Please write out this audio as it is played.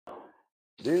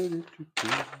Do, do, do,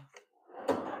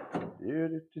 do,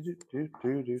 do, do, do, do,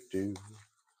 do, do,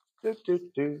 do, do,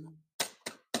 do.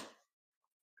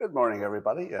 Good morning,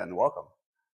 everybody, and welcome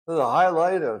to the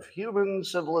highlight of human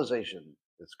civilization.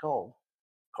 It's called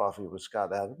Coffee with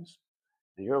Scott Adams,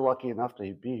 and you're lucky enough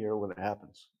to be here when it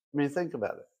happens. I mean, think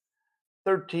about it.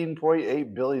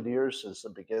 13.8 billion years since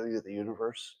the beginning of the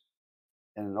universe,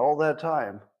 and in all that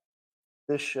time,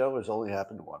 this show has only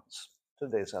happened once,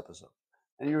 today's episode,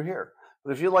 and you're here.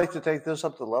 But if you'd like to take this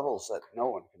up to levels that no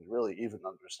one can really even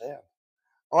understand,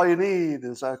 all you need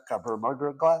is a cup or mug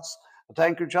or glass, a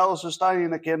tankard, chalice or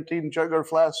stein, a canteen, jug or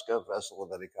flask, a vessel of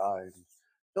any kind.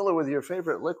 Fill it with your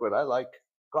favorite liquid. I like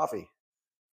coffee.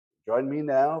 Join me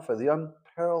now for the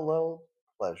unparalleled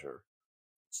pleasure.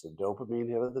 It's the dopamine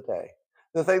hit of the day,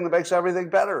 the thing that makes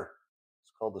everything better.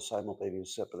 It's called the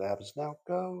simultaneous sip, and it happens now.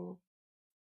 Go.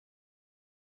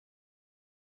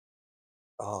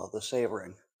 Oh, the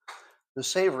savoring. The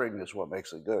savoring is what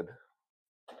makes it good.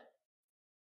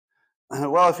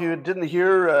 Well, if you didn't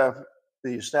hear,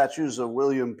 the statues of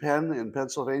William Penn in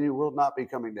Pennsylvania will not be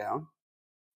coming down.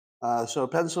 So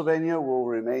Pennsylvania will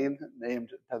remain named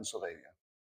Pennsylvania.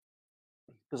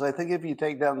 Because I think if you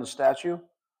take down the statue,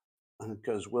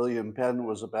 because William Penn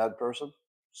was a bad person,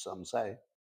 some say,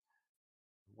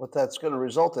 what that's going to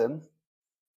result in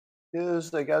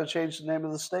is they got to change the name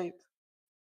of the state.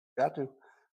 Got to.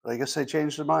 But I guess they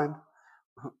changed their mind.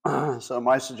 So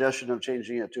my suggestion of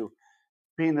changing it to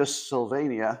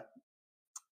Pennsylvania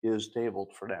is tabled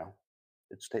for now.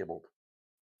 It's tabled.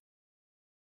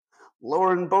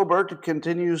 Lauren Boebert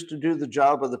continues to do the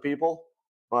job of the people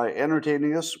by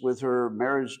entertaining us with her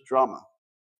marriage drama.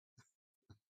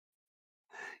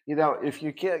 You know, if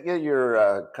you can't get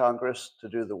your Congress to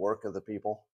do the work of the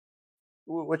people,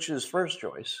 which is first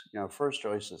choice, first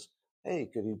choice is,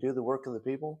 hey, could you do the work of the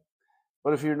people?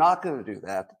 But if you're not going to do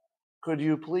that, could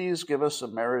you please give us a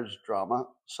marriage drama,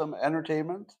 some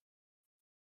entertainment,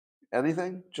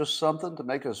 anything, just something to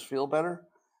make us feel better?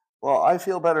 Well, I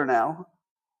feel better now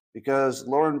because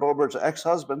Lauren Boebert's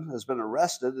ex-husband has been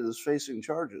arrested and is facing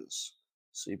charges,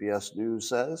 CBS News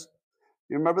says.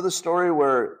 You remember the story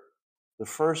where the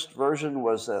first version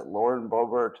was that Lauren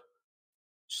Boebert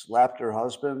slapped her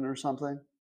husband or something?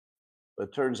 But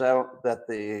it turns out that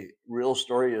the real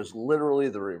story is literally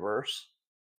the reverse,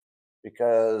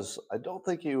 because I don't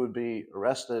think he would be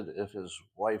arrested if his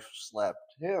wife slapped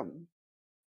him.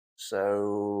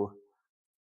 So,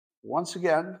 once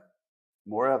again,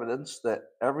 more evidence that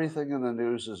everything in the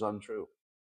news is untrue.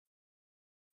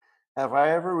 Have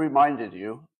I ever reminded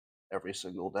you every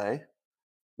single day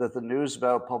that the news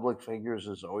about public figures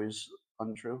is always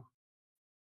untrue?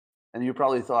 And you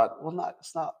probably thought, well,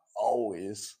 it's not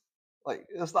always. Like,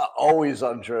 it's not always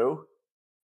untrue.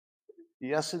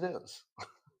 Yes, it is.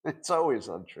 It's always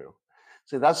untrue.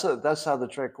 See, that's how the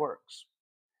trick works.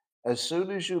 As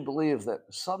soon as you believe that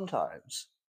sometimes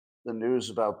the news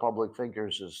about public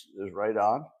figures is right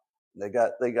on, they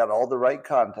got all the right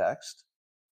context,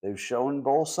 they've shown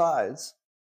both sides.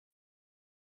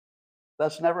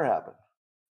 That's never happened.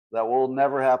 That will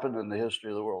never happen in the history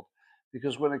of the world.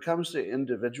 Because when it comes to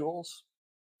individuals,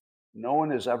 no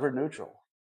one is ever neutral.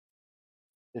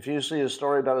 If you see a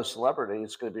story about a celebrity,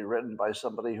 it's going to be written by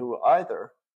somebody who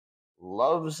either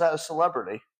loves that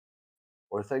celebrity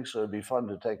or thinks it would be fun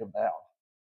to take them down.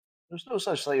 There's no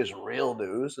such thing as real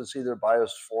news. It's either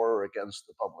biased for or against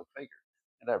the public figure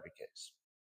in every case.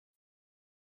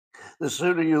 The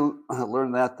sooner you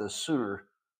learn that, the sooner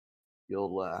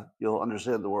you'll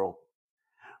understand the world.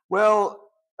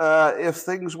 Well, if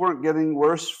things weren't getting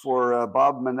worse for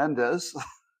Bob Menendez,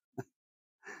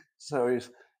 so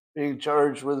he's being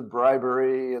charged with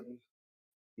bribery, and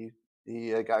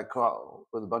he got caught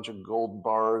with a bunch of gold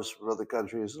bars from other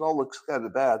countries. It all looks kind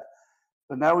of bad.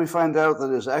 But now we find out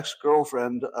that his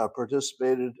ex-girlfriend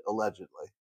participated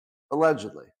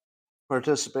allegedly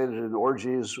participated in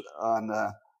orgies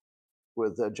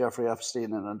with Jeffrey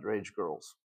Epstein and underage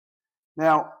girls.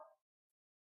 Now,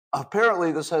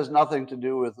 apparently this has nothing to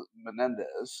do with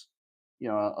Menendez,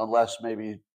 unless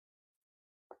maybe,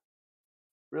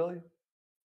 really?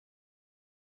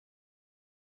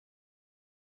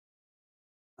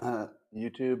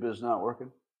 YouTube is not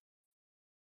working?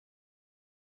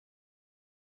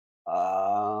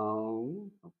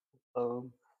 All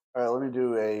right, let me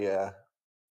do a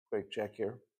quick check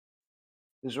here.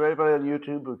 Is there anybody on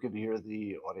YouTube who can hear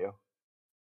the audio?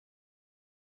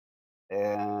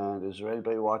 And is there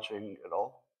anybody watching at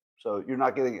all? So you're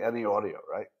not getting any audio,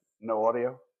 right? No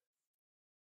audio?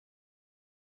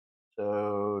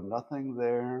 So nothing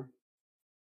there.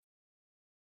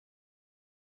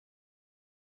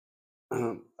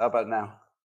 How about now?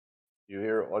 You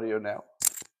hear audio now?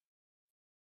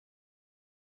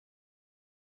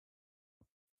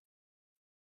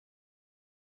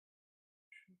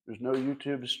 There's no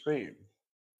YouTube stream.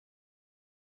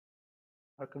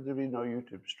 How could there be no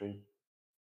YouTube stream?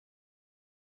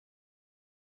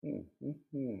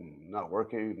 Not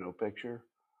working, no picture.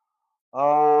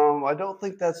 I don't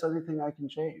think that's anything I can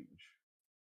change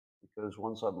because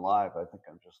once I'm live, I think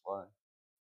I'm just live.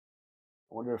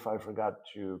 I wonder if I forgot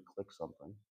to click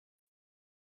something.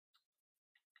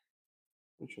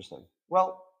 Interesting.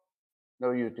 Well, no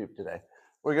YouTube today.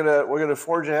 We're gonna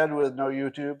forge ahead with no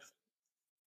YouTube.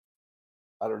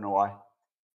 I don't know why.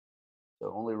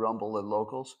 So only Rumble and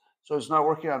locals. So it's not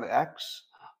working on X.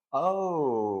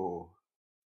 Oh,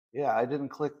 yeah. I didn't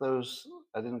click those.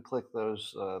 I didn't click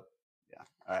those. Yeah.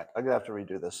 All right. I'm gonna have to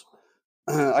redo this.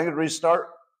 I can restart.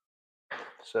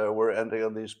 So we're ending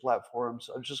on these platforms.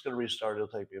 I'm just gonna restart. It'll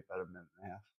take me about a minute and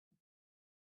a half.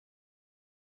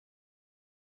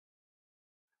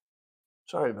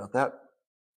 Sorry about that.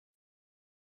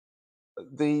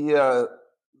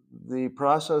 The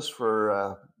process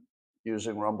for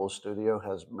using Rumble Studio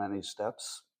has many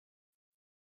steps,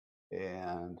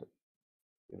 and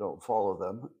you don't follow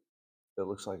them. It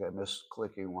looks like I missed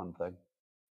clicking one thing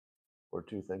or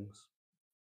two things.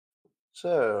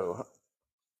 So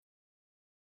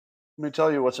let me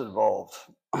tell you what's involved.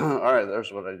 All right,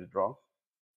 there's what I did wrong.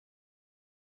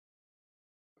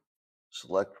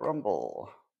 Select Rumble,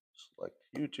 select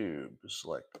YouTube,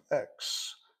 select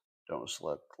X. Don't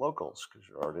select locals because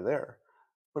you're already there.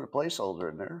 Put a placeholder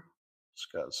in there,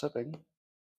 Scott Sipping.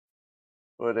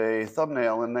 Put a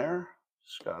thumbnail in there,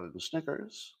 Scott and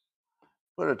Snickers.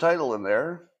 Put a title in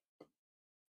there.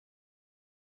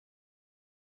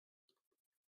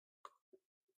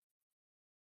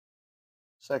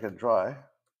 Second try.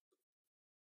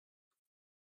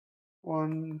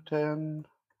 1, 10,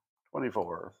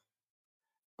 24.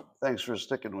 Thanks for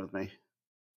sticking with me.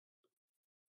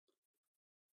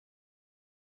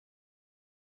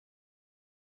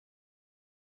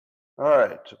 All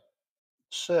right.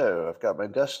 So I've got my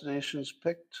destinations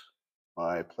picked.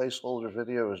 My placeholder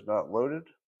video is not loaded.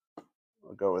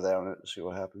 I'll go without it and see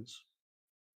what happens.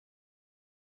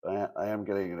 I am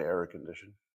getting an error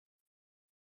condition.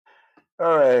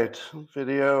 All right,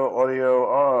 video, audio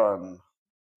on.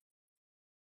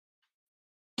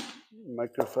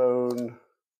 Microphone. Let's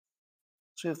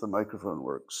see if the microphone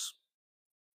works.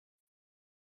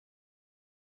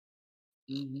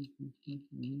 In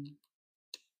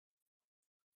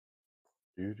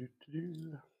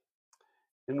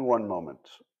one moment.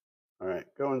 All right,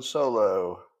 going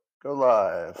solo. Go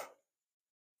live.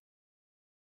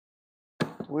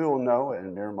 We will know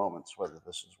in mere moments whether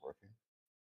this is working.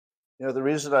 You know, the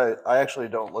reason I actually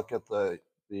don't look at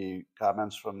the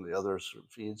comments from the other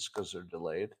feeds because they're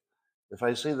delayed. If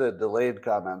I see the delayed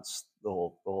comments, the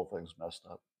whole thing's messed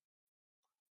up.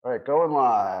 All right, going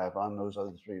live on those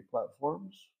other three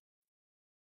platforms,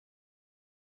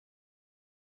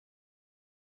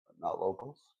 but not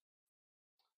locals.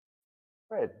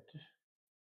 Right.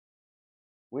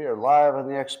 We are live on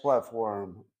the X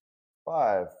platform.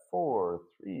 5, 4,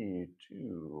 3,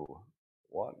 2,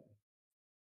 1.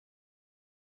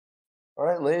 All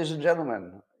right, ladies and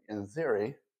gentlemen, in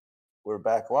theory, we're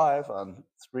back live on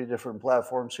 3 different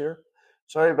platforms here.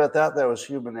 Sorry about that. That was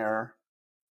human error.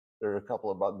 There are a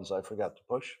couple of buttons I forgot to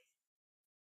push.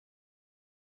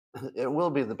 It will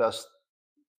be the best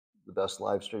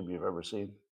live stream you've ever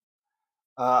seen.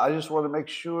 I just want to make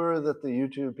sure that the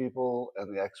YouTube people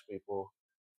and the X people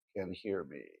can hear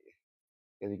me.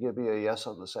 Can you give me a yes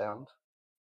on the sound?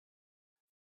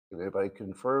 Can anybody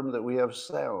confirm that we have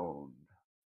sound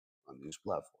on these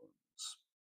platforms?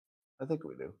 I think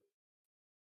we do.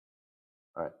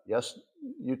 All right. Yes,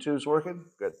 YouTube's working?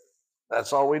 Good.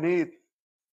 That's all we need.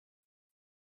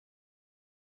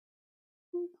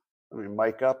 I mean,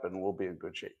 mic up and we'll be in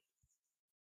good shape.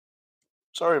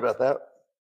 Sorry about that.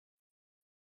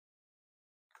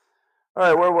 All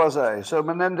right, where was I? So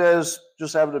Menendez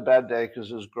just having a bad day because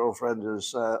his girlfriend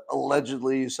is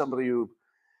allegedly somebody who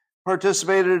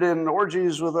participated in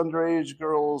orgies with underage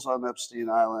girls on Epstein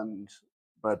Island,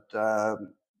 but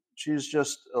she's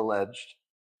just alleged.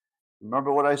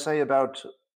 Remember what I say about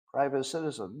private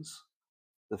citizens?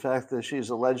 The fact that she's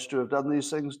alleged to have done these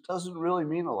things doesn't really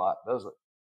mean a lot, does it?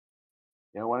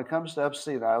 You know, when it comes to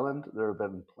Epstein Island, there have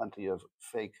been plenty of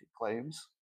fake claims.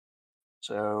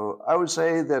 So I would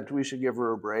say that we should give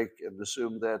her a break and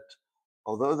assume that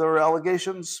although there are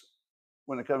allegations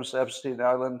when it comes to Epstein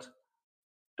Island,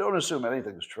 don't assume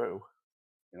anything's true,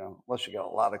 you know, unless you got a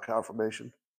lot of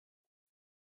confirmation.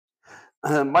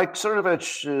 Mike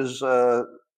Cernovich is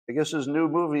I guess his new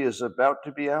movie is about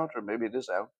to be out, or maybe it is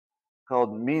out,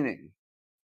 called Meaning.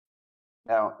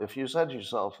 Now, if you said to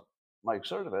yourself, Mike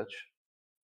Cernovich,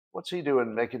 what's he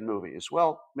doing making movies?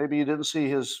 Well, maybe you didn't see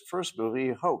his first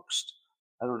movie, Hoaxed.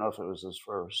 I don't know if it was his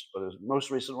first, but his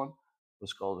most recent one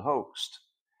was called Hoaxed.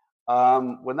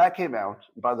 When that came out,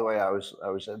 by the way, I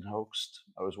was in Hoaxed.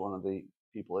 I was one of the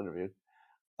people interviewed.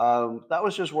 That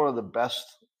was just one of the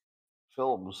best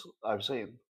films I've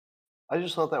seen. I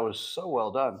just thought that was so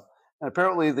well done. And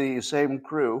apparently, the same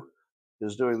crew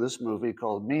is doing this movie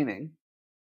called Meaning,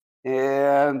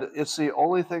 and it's the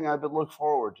only thing I've been looking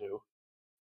forward to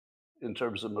in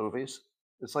terms of movies.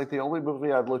 It's like the only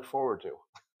movie I've looked forward to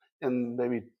in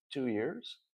maybe 2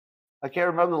 years. I can't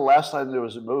remember the last time there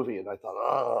was a movie and I thought,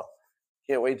 oh,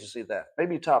 can't wait to see that.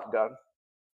 Maybe Top Gun.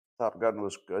 Top Gun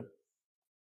was good.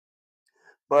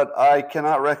 But I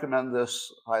cannot recommend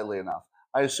this highly enough.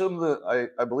 I assume that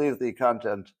I believe the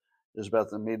content is about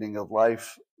the meaning of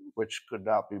life, which could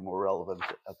not be more relevant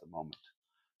at the moment.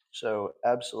 So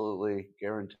absolutely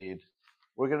guaranteed.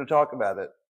 We're going to talk about it.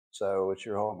 So it's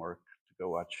your homework to go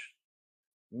watch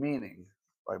Meaning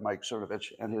by Mike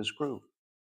Cernovich and his crew.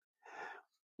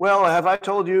 Well, have I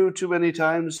told you too many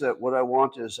times that what I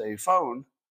want is a phone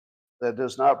that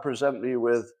does not present me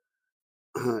with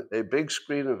a big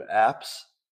screen of apps?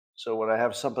 So when I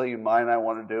have something in mind I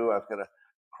want to do, I've got to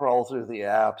crawl through the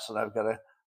apps and I've got to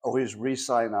always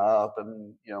re-sign up,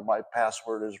 and my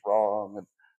password is wrong and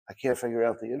I can't figure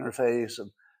out the interface, and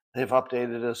they've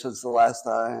updated it since the last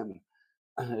time.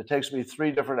 It takes me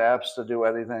 3 different apps to do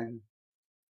anything.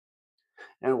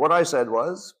 And what I said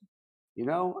was,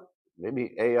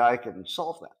 maybe AI can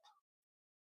solve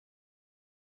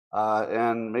that.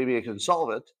 And maybe it can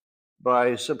solve it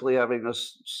by simply having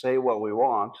us say what we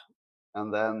want,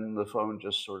 and then the phone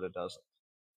just sort of does it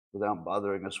without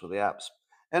bothering us with the apps.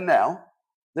 And now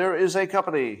there is a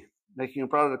company making a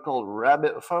product called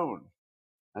Rabbit Phone.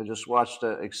 I just watched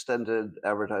an extended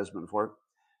advertisement for it.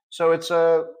 So it's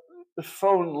a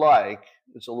phone-like.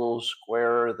 It's a little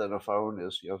squarer than a phone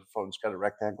is. A phone's kind of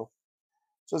rectangle.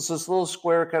 So it's this little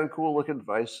square, kind of cool-looking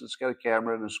device. It's got a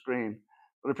camera and a screen.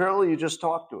 But apparently you just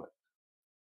talk to it.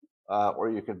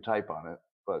 Or you can type on it.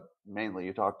 But mainly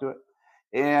you talk to it.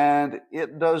 And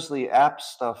it does the app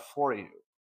stuff for you.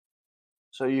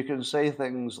 So you can say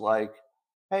things like,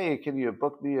 hey, can you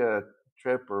book me a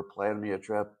trip or plan me a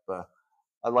trip?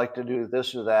 I'd like to do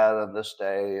this or that on this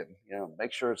day, and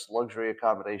make sure it's luxury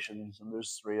accommodations, and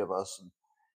there's 3 of us,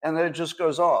 and then it just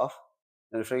goes off,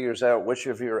 and it figures out which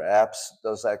of your apps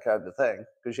does that kind of thing,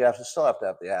 because you still have to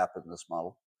have the app in this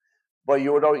model, but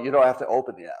you don't have to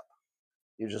open the app.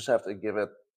 You just have to give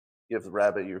the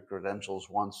Rabbit your credentials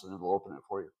once, and it'll open it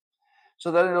for you. So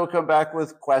then it'll come back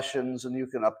with questions, and you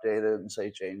can update it and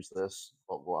say change this,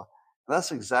 blah blah. And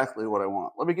that's exactly what I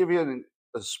want. Let me give you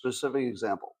a specific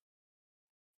example.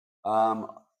 I'm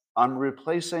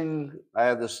replacing, I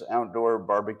had this outdoor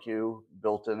barbecue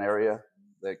built-in area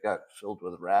that got filled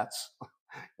with rats.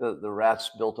 The rats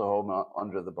built a home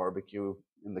under the barbecue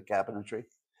in the cabinetry.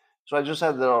 So I just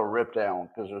had that all ripped down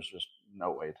because there's just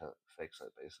no way to fix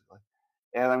it, basically.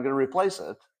 And I'm going to replace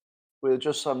it with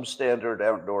just some standard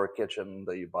outdoor kitchen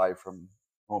that you buy from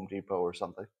Home Depot or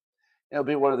something. It'll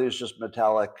be one of these just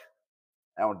metallic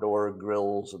outdoor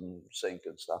grills and sink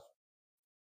and stuff.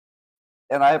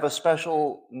 And I have a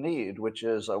special need, which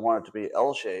is I want it to be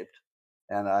L-shaped,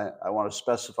 and I want to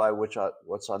specify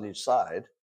what's on each side.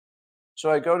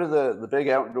 So I go to the big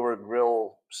outdoor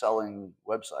grill selling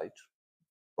website,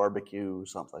 barbecue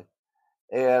something,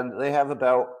 and they have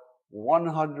about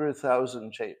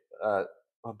 100,000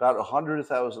 about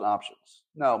 100,000 options.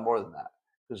 No, more than that,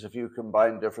 because if you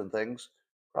combine different things,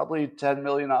 probably 10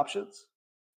 million options.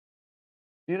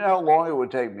 Do you know how long it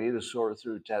would take me to sort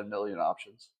through 10 million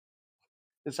options?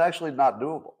 It's actually not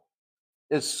doable.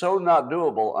 It's so not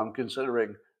doable, I'm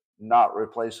considering not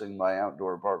replacing my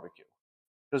outdoor barbecue.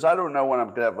 Because I don't know when I'm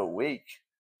going to have a week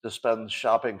to spend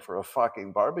shopping for a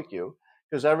fucking barbecue,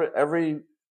 because every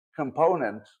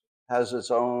component has its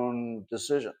own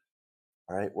decision.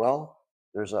 All right, well,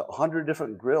 there's 100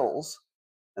 different grills,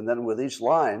 and then with each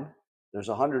line, there's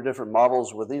 100 different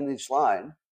models within each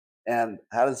line, and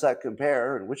how does that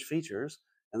compare, and which features,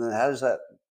 and then how does that...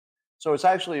 So it's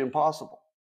actually impossible.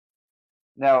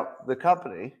 Now, the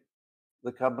company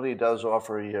does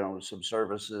offer, some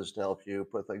services to help you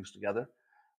put things together.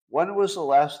 When was the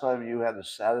last time you had a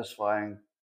satisfying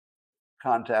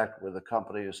contact with a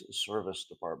company's service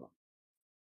department?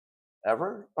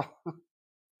 Ever?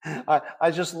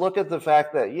 I just look at the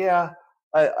fact that, yeah,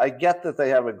 I get that they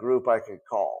have a group I could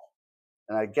call,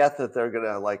 and I get that they're going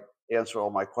to answer all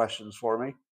my questions for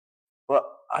me. but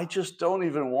I just don't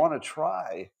even want to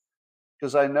try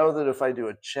because I know that if I do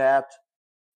a chat,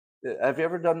 have you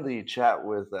ever done the chat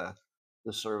with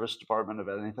the service department of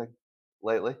anything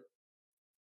lately?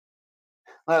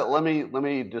 Let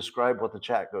me describe what the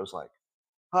chat goes like.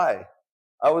 Hi,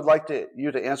 I would like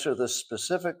you to answer this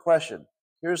specific question.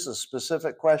 Here's the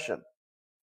specific question.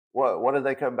 What did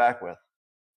they come back with?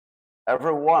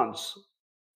 Ever once,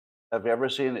 have you ever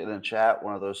seen in a chat,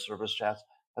 one of those service chats,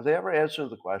 have they ever answered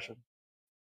the question?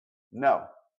 No.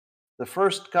 The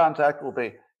first contact will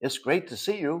be, it's great to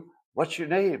see you. What's your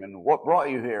name and what brought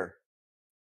you here?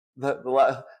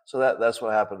 So that's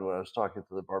what happened when I was talking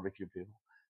to the barbecue people.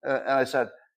 And I said,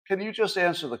 can you just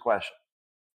answer the question?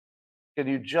 Can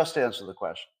you just answer the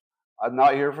question? I'm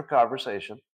not here for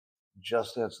conversation.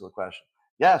 Just answer the question.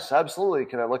 Yes, absolutely.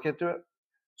 Can I look into it?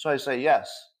 So I say,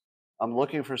 yes. I'm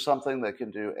looking for something that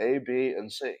can do A, B, and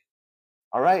C.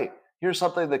 All right. Here's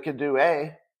something that can do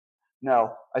A.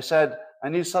 No, I said, I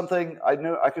need something. I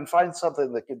knew I can find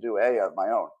something that can do A on my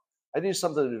own. I need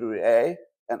something to do A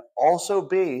and also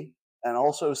B and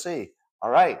also C. All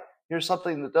right. Here's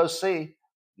something that does C.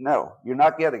 No, you're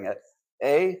not getting it.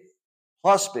 A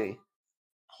plus B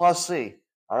plus C.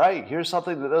 All right, here's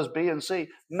something that does B and C.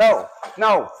 No,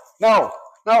 no, no,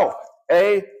 no.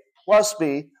 A plus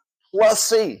B plus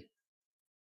C.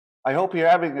 I hope you're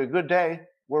having a good day.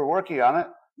 We're working on it.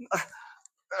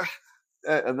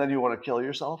 And then you want to kill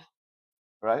yourself,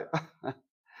 right?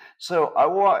 So I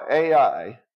want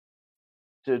AI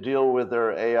to deal with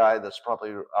their AI that's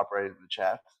probably operating the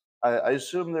chat. I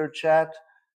assume their chat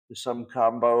is some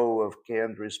combo of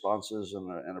canned responses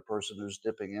and a person who's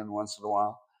dipping in once in a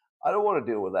while. I don't want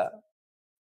to deal with that.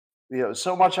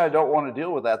 So much I don't want to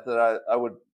deal with that I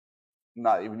would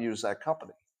not even use that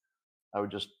company. I would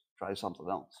just try something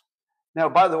else. Now,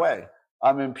 by the way,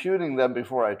 I'm imputing them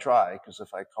before I try, because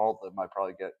if I called them, I'd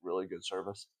probably get really good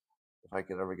service if I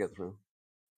could ever get through.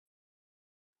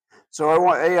 So I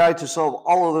want AI to solve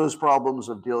all of those problems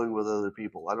of dealing with other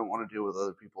people. I don't want to deal with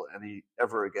other people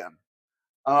ever again.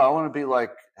 I want to be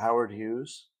like Howard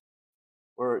Hughes,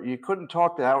 where you couldn't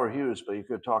talk to Howard Hughes, but you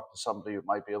could talk to somebody who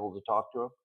might be able to talk to him.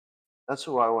 That's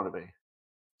who I want to be.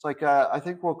 It's like, I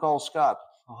think we'll call Scott.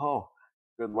 Oh,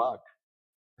 good luck.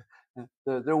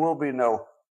 There will be no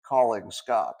calling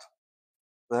Scott.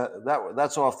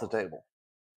 That's off the table.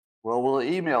 Well, we'll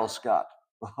email Scott.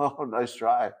 Oh, nice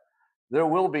try. There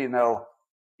will be no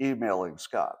emailing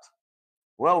Scott.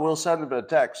 Well, we'll send him a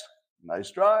text.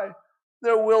 Nice try.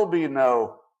 There will be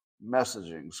no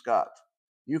messaging Scott.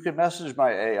 You can message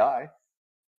my AI,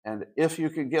 and if you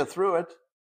can get through it,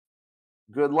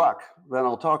 good luck. Then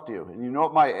I'll talk to you. And you know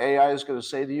what my AI is going to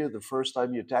say to you the first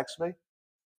time you text me?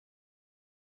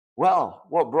 Well,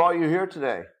 what brought you here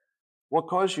today? What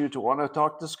caused you to want to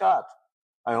talk to Scott?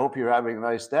 I hope you're having a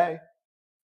nice day.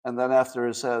 And then after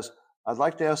it says, I'd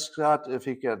like to ask Scott if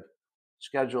he could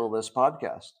schedule this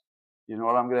podcast. You know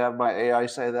what I'm going to have my AI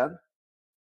say then?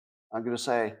 I'm going to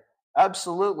say,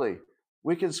 absolutely,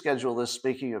 we can schedule this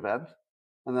speaking event.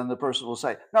 And then the person will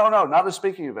say, no, not a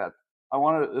speaking event.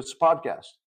 It's a podcast.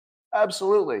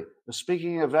 Absolutely. A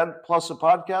speaking event plus a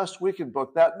podcast, we can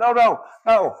book that. No.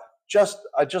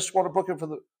 I just want to book it for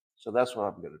the. So that's what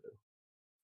I'm going to do.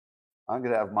 I'm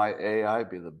going to have my AI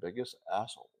be the biggest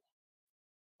asshole.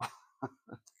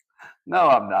 No,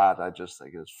 I'm not. I just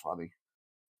think it's funny.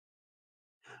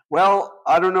 Well,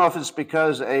 I don't know if it's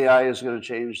because AI is going to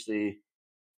change the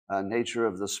nature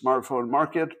of the smartphone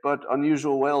market, but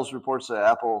Unusual Whales reports that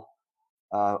Apple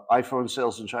iPhone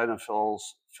sales in China fell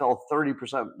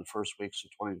 30% in the first weeks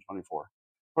of 2024,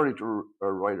 according to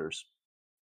Reuters.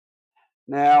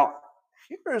 Now,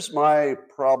 here's my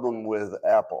problem with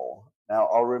Apple. Now,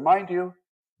 I'll remind you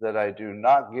that I do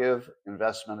not give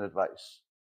investment advice,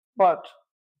 but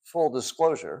full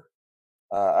disclosure,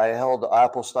 I held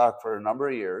Apple stock for a number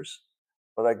of years,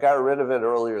 but I got rid of it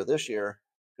earlier this year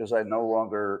because I no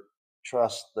longer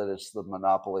trust that it's the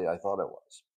monopoly I thought it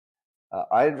was.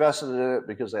 I invested in it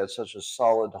because they had such a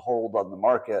solid hold on the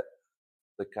market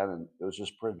that it was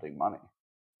just printing money.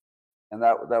 And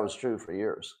that was true for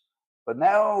years. But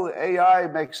now AI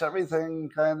makes everything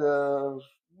kind of,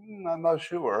 I'm not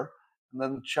sure. And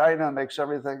then China makes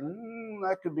everything,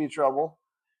 that could be trouble.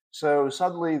 So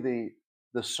suddenly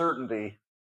the certainty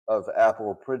of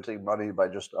Apple printing money by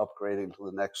just upgrading to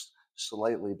the next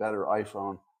slightly better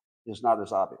iPhone is not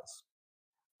as obvious.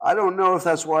 I don't know if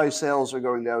that's why sales are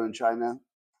going down in China.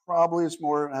 Probably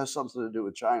has something to do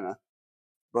with China.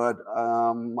 But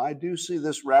I do see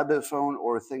this rabbit phone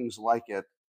or things like it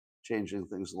changing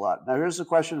things a lot. Now, here's a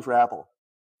question for Apple.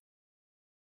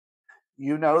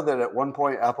 You know that at one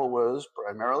point Apple was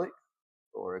primarily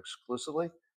or exclusively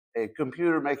a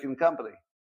computer making company.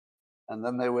 And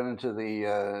then they went into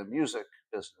the music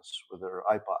business with their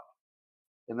iPod.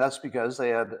 And that's because they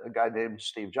had a guy named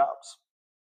Steve Jobs.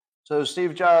 So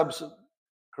Steve Jobs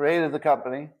created the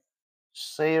company,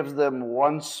 saved them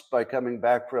once by coming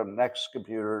back from Next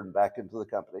Computer and back into the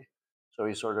company. So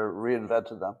he sort of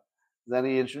reinvented them. Then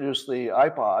he introduced the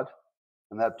iPod,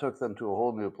 and that took them to a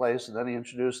whole new place. And then he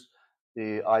introduced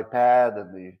the iPad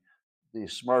and the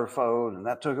smartphone, and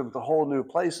that took them to whole new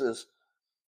places.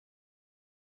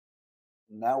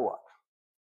 Now what?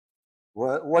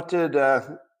 What did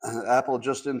Apple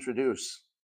just introduce?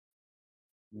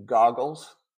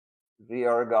 Goggles,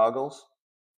 VR goggles.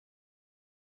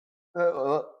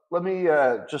 Let me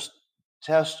just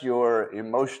test your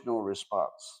emotional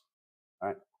response. All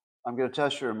right, I'm going to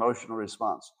test your emotional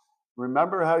response.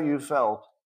 Remember how you felt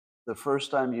the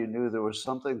first time you knew there was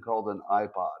something called an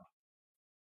iPod.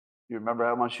 You remember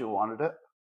how much you wanted it?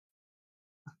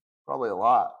 Probably a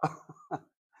lot.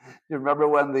 You remember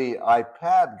when the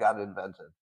iPad got invented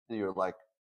and you were like,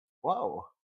 whoa,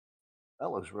 that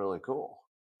looks really cool.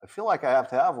 I feel like I have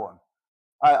to have one.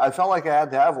 I felt like I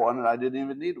had to have one and I didn't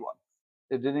even need one.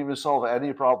 It didn't even solve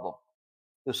any problem.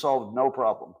 It solved no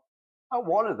problem. I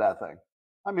wanted that thing.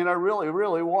 I mean, I really,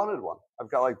 really wanted one.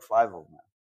 I've got like 5 of them now.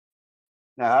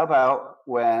 Now, how about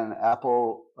when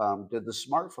Apple did the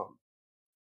smartphone?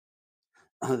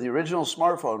 The original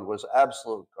smartphone was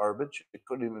absolute garbage. It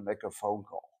couldn't even make a phone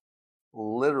call.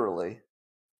 Literally,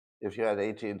 if you had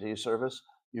AT&T service,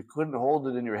 you couldn't hold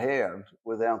it in your hand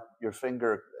without your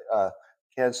finger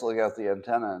canceling out the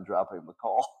antenna and dropping the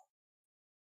call.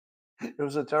 It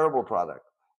was a terrible product.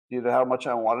 Do you know how much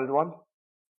I wanted one?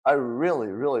 I really,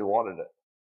 really wanted it.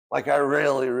 Like I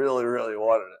really, really, really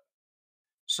wanted it.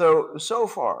 So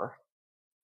far,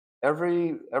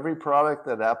 every product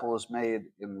that Apple has made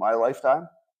in my lifetime,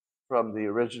 from the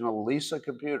original Lisa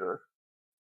computer,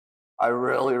 I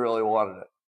really, really wanted it.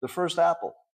 The first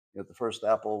Apple, the first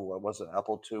Apple, what was it,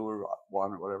 Apple II or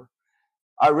 1 or whatever?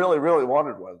 I really, really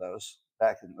wanted one of those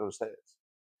back in those days.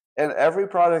 And every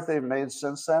product they've made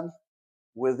since then,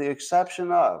 with the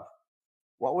exception of,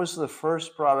 what was the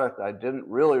first product I didn't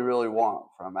really, really want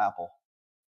from Apple?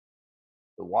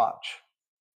 The watch.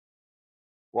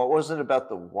 What was it about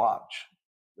the watch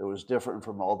that was different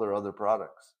from all their other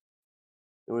products?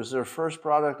 It was their first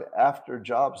product after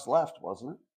Jobs left,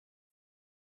 wasn't it?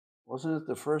 Wasn't it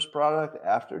the first product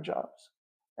after Jobs?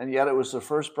 And yet it was the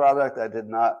first product I did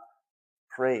not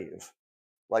crave,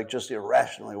 like just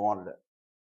irrationally wanted it.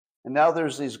 And now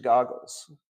there's these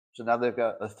goggles. So now they've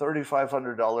got a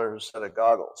 $3,500 set of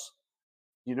goggles.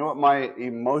 You know what my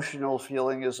emotional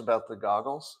feeling is about the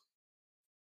goggles?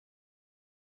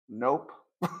 Nope.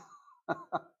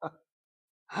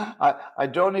 I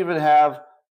don't even have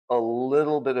a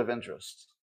little bit of interest.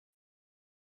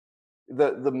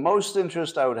 The most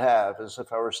interest I would have is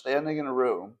if I were standing in a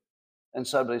room and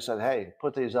somebody said, hey,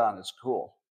 put these on, it's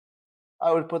cool.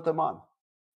 I would put them on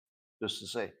just to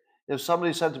see. If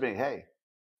somebody said to me, hey,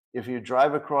 if you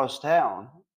drive across town,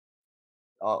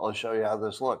 I'll show you how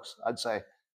this looks. I'd say,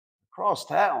 across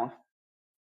town?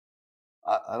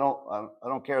 I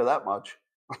don't care that much.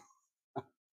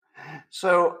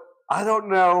 So I don't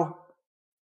know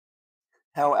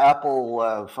how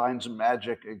Apple finds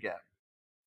magic again.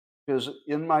 Because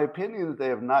in my opinion, they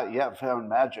have not yet found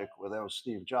magic without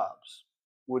Steve Jobs.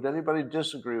 Would anybody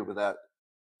disagree with that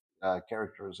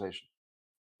characterization?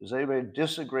 Does anybody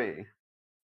disagree?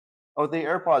 Oh, the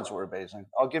AirPods were amazing.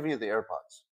 I'll give you the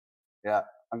AirPods. Yeah,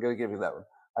 I'm going to give you that one.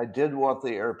 I did want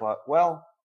the AirPod. Well,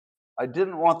 I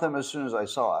didn't want them as soon as I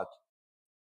saw it.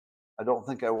 I don't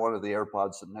think I wanted the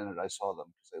AirPods the minute I saw them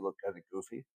because they look kind of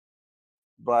goofy.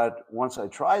 But once I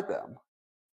tried them,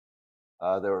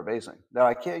 they were amazing. Now,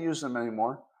 I can't use them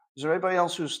anymore. Is there anybody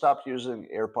else who stopped using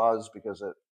AirPods because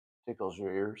it tickles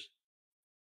your ears?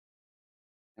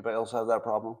 Anybody else have that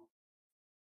problem?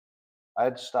 I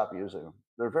had to stop using them.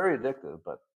 They're very addictive,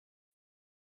 but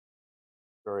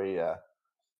very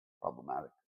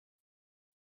problematic.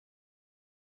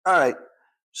 All right.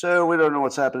 So we don't know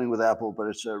what's happening with Apple, but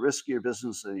it's a riskier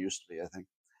business than it used to be, I think.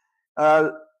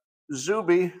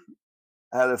 Zuby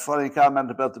had a funny comment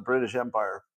about the British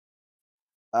Empire.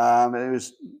 And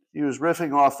he was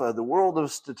riffing off the World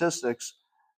of Statistics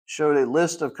showed a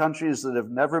list of countries that have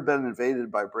never been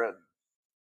invaded by Britain.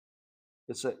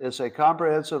 It's a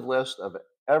comprehensive list of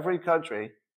every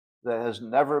country that has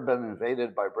never been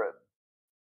invaded by Britain.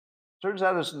 Turns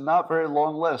out it's not a very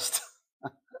long list.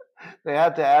 They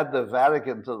had to add the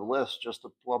Vatican to the list just to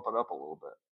plump it up a little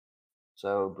bit.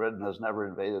 So Britain has never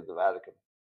invaded the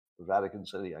Vatican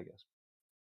City, I guess.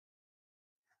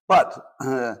 But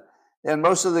And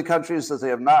most of the countries that they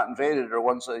have not invaded are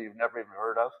ones that you've never even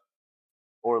heard of,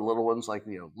 or little ones like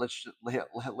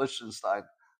Liechtenstein.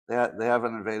 They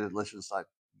haven't invaded Liechtenstein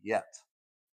yet.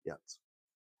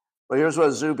 But here's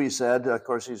what Zuby said. Of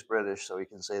course, he's British, so he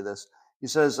can say this. He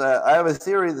says, I have a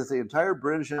theory that the entire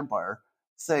British Empire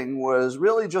thing was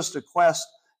really just a quest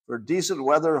for decent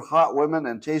weather, hot women,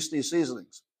 and tasty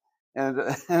seasonings. And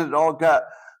it all got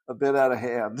a bit out of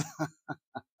hand.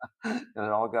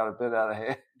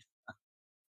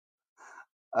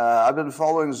 I've been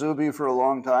following Zuby for a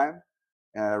long time,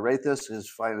 and I rate this his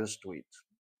finest tweet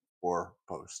or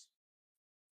post.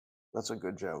 That's a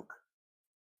good joke.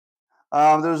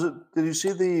 Did you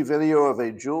see the video of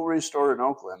a jewelry store in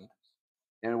Oakland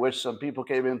in which some people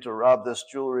came in to rob this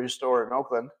jewelry store in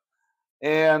Oakland,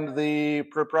 and the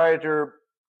proprietor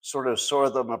sort of saw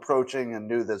them approaching and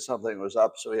knew that something was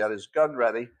up, so he had his gun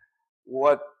ready.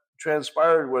 What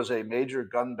transpired was a major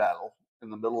gun battle in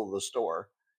the middle of the store,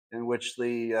 in which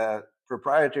the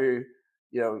proprietor,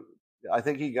 I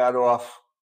think he got off,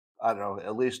 I don't know,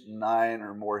 at least 9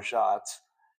 or more shots,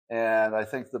 and I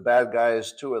think the bad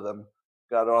guys, 2 of them,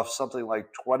 got off something like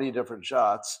 20 different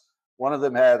shots. One of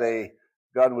them had a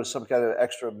gun with some kind of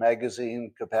extra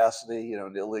magazine capacity,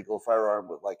 an illegal firearm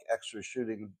with like extra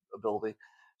shooting ability.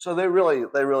 So they really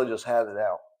just had it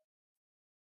out.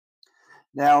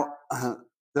 Now,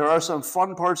 there are some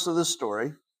fun parts of this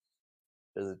story.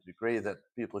 To the degree that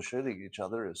people shooting each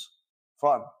other is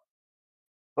fun.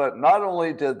 But not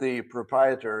only did the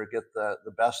proprietor get the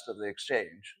best of the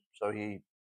exchange, so he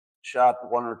shot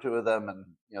 1 or 2 of them, and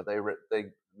they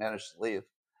managed to leave.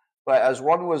 But as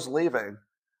one was leaving,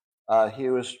 he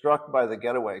was struck by the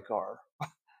getaway car.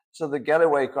 So the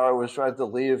getaway car was trying to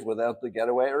leave without the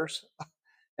getawayers,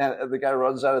 and the guy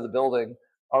runs out of the building,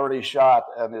 already shot,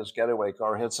 and his getaway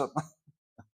car hits him.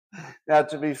 Now,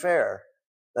 to be fair,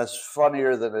 that's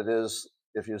funnier than it is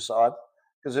if you saw it,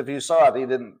 because if you saw it, he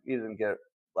didn't get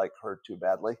like hurt too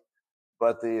badly,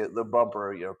 but the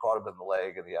bumper caught him in the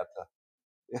leg, and he had to.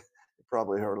 It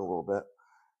probably hurt a little bit.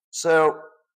 So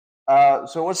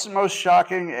what's the most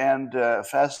shocking and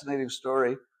fascinating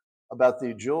story about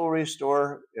the jewelry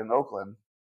store in Oakland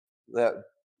that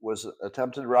was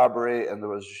attempted robbery and there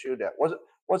was a shootout?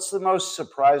 What's the most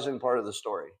surprising part of the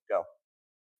story? Go.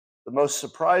 The most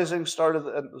surprising start of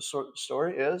the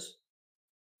story is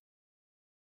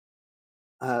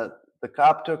the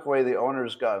cop took away the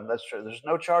owner's gun. That's true. There's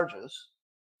no charges.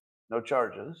 No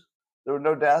charges. There were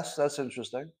no deaths. That's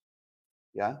interesting.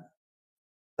 Yeah.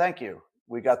 Thank you.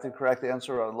 We got the correct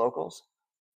answer on locals.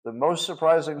 The most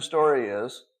surprising story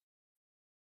is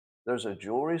there's a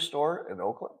jewelry store in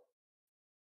Oakland.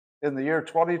 In the year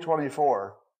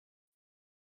 2024,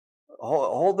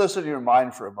 hold this in your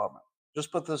mind for a moment.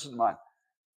 Just put this in mind.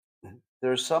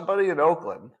 There's somebody in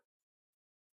Oakland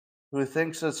who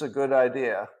thinks it's a good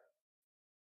idea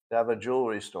to have a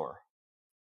jewelry store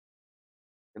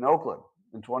in Oakland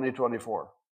in 2024.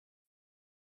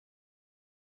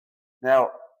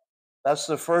 Now, that's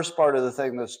the first part of the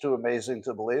thing that's too amazing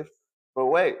to believe. But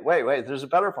wait, there's a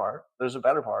better part.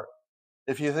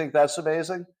 If you think that's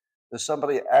amazing, if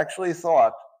somebody actually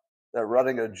thought that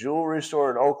running a jewelry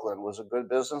store in Oakland was a good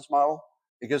business model,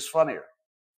 it gets funnier.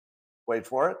 Wait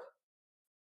for it.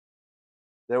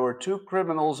 There were 2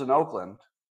 criminals in Oakland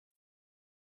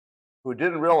who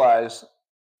didn't realize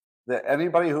that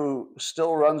anybody who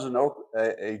still runs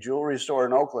a jewelry store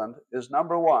in Oakland is,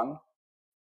 number 1,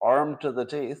 armed to the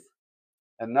teeth,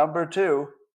 and number 2,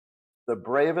 the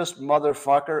bravest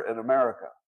motherfucker in America.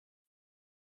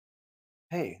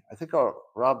 Hey, I think I'll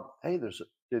rob. Hey, do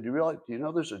you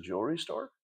know there's a jewelry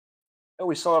store? Oh,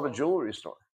 we still have a jewelry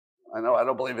store. I know, I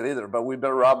don't believe it either, but we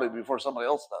better rob it before somebody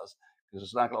else does, because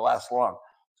it's not going to last long.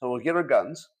 So we'll get our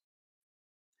guns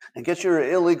and get your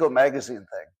illegal magazine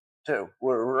thing too.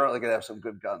 We're really going to have some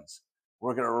good guns.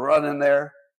 We're going to run in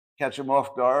there, catch them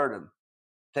off guard, and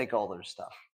take all their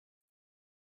stuff.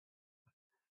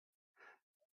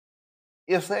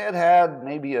 If they had had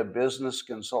maybe a business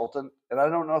consultant, and I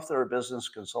don't know if there are business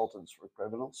consultants for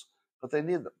criminals, but they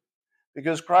need them,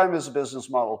 because crime is a business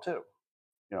model too,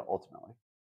 ultimately.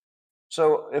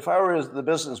 So if I were the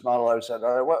business model, I would say,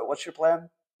 all right, what's your plan?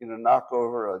 Knock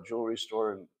over a jewelry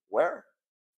store in where?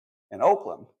 In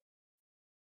Oakland.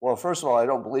 Well, first of all, I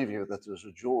don't believe you that there's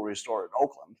a jewelry store in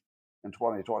Oakland in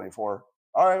 2024.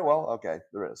 All right, well, okay,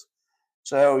 there is.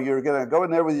 So you're going to go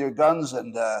in there with your guns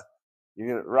and you're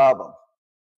going to rob them.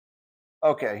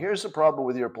 Okay, here's the problem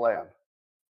with your plan.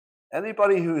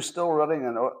 Anybody who's still running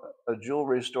a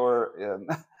jewelry store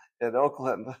in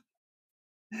Oakland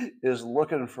is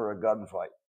looking for a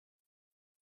gunfight.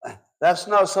 That's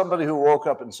not somebody who woke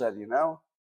up and said,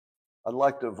 I'd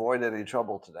like to avoid any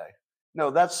trouble today. No,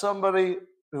 that's somebody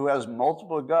who has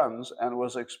multiple guns and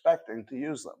was expecting to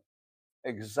use them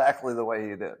exactly the way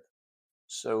he did.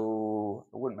 So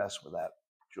I wouldn't mess with that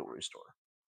jewelry store,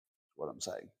 is what I'm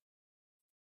saying.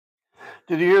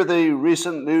 Did you hear the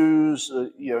recent news,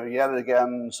 yet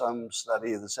again, some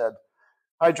study that said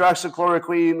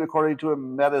hydroxychloroquine, according to a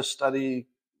meta study,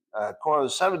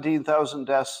 caused 17,000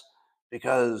 deaths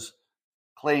because,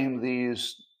 claim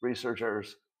these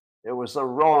researchers, it was the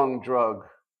wrong drug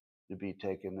to be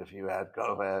taken if you had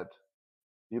COVID.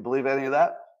 Do you believe any of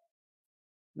that?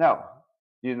 No.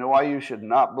 Do you know why you should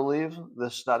not believe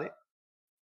this study?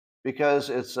 Because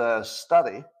it's a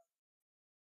study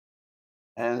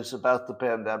and it's about the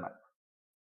pandemic.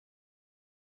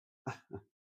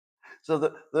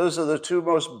 So those are the two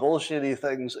most bullshitty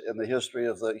things in the history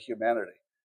of the humanity.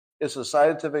 It's a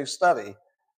scientific study.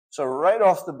 So right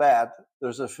off the bat,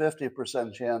 there's a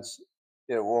 50% chance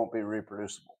it won't be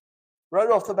reproducible. Right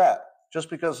off the bat, just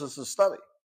because it's a study.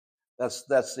 That's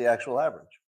the actual average.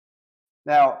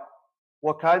 Now,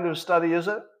 what kind of study is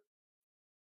it?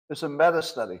 It's a meta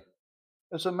study.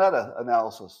 It's a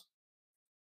meta-analysis.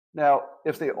 Now,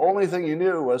 if the only thing you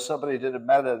knew was somebody did a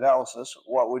meta-analysis,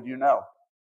 what would you know?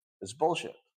 It's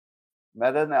bullshit.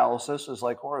 Meta-analysis is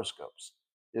like horoscopes.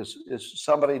 It's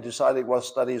somebody deciding what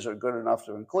studies are good enough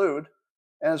to include,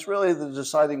 and it's really the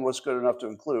deciding what's good enough to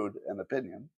include an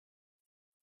opinion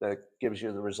that gives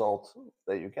you the result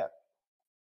that you get.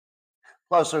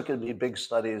 Plus, there can be big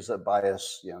studies that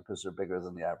bias, because they're bigger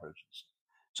than the averages.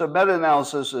 So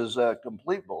meta-analysis is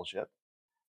complete bullshit.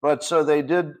 But so they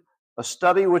did a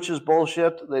study, which is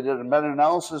bullshit. They did a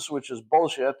meta-analysis, which is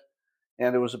bullshit.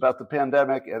 And it was about the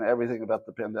pandemic, and everything about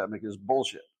the pandemic is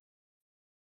bullshit.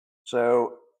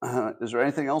 So is there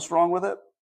anything else wrong with it?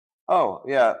 Oh,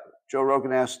 yeah. Joe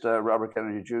Rogan asked Robert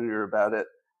Kennedy Jr. about it.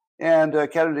 And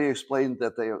Kennedy explained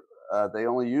that they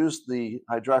only used the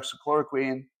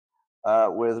hydroxychloroquine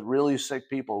with really sick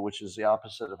people, which is the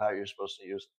opposite of how you're supposed to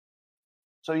use it.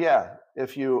 So yeah,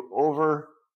 if you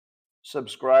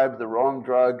oversubscribe the wrong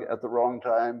drug at the wrong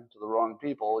time to the wrong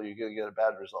people, you're going to get a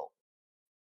bad result,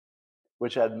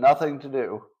 which had nothing to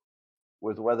do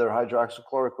with whether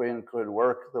hydroxychloroquine could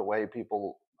work the way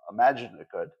people imagined it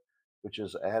could, which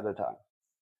is ahead of time.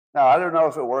 Now, I don't know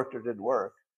if it worked or didn't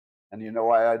work. And you know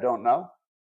why I don't know?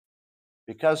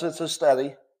 Because it's a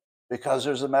study, because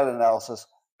there's a meta-analysis,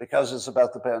 because it's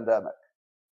about the pandemic.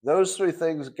 Those three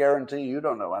things guarantee you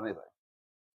don't know anything.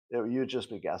 You'd just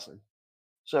be guessing.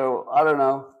 So I don't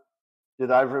know. Did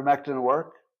ivermectin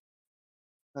work?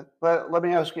 But let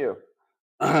me ask you,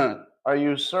 are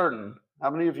you certain, how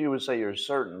many of you would say you're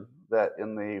certain that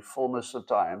in the fullness of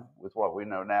time, with what we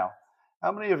know now,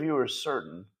 how many of you are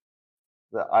certain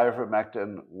that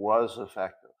ivermectin was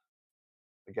effective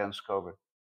against COVID?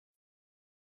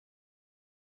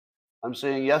 I'm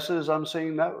seeing yeses, I'm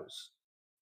seeing nos.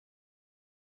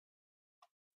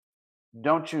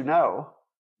 Don't you know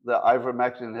that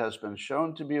ivermectin has been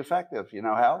shown to be effective? You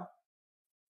know how?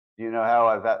 Do you know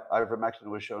how ivermectin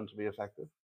was shown to be effective?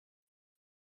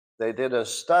 They did a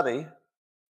study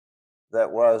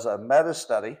that was a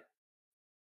meta-study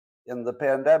in the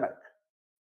pandemic.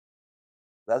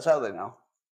 That's how they know.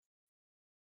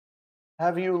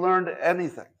 Have you learned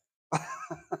anything?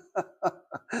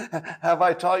 Have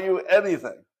I taught you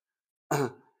anything?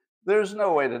 There's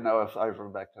no way to know if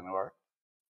ivermectin worked.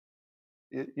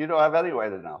 You don't have any way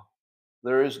to know.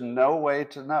 There is no way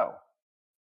to know.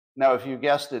 Now, if you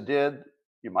guessed it did,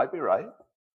 you might be right.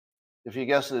 If you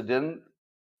guessed it didn't,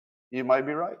 you might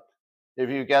be right. If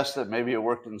you guessed that maybe it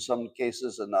worked in some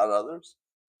cases and not others,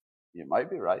 you might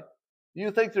be right. Do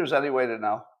you think there's any way to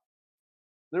know?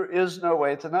 There is no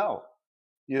way to know.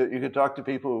 You could talk to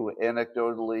people who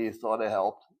anecdotally thought it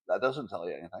helped. That doesn't tell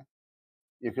you anything.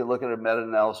 You could look at a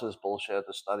meta-analysis bullshit,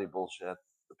 a study bullshit,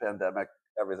 the pandemic,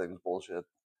 everything's bullshit.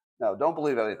 No, don't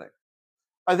believe anything.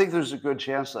 I think there's a good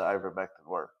chance that ivermectin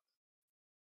worked.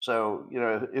 So,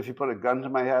 if you put a gun to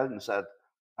my head and said,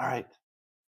 all right,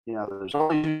 there's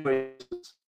only two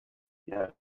ways,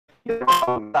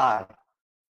 die,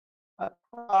 I'd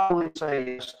probably say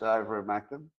yes to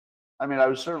ivermectin. I mean, I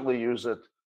would certainly use it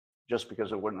just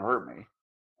because it wouldn't hurt me.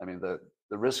 I mean, the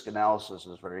risk analysis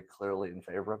is very clearly in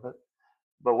favor of it.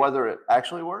 But whether it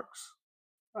actually works,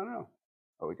 I don't know.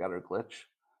 Oh, we got our glitch,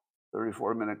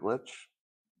 34-minute glitch.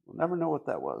 We'll never know what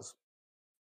that was.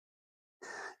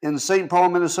 In St. Paul,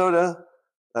 Minnesota,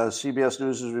 CBS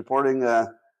News is reporting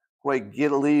quite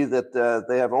giddily that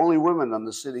they have only women on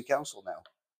the city council now.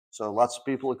 So lots of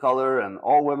people of color and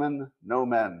all women, no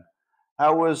men.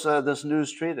 How was this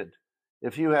news treated?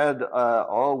 If you had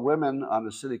all women on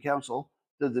the city council,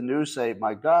 did the news say,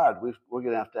 my God, we're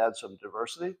going to have to add some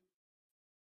diversity?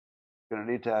 We're going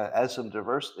to need to add some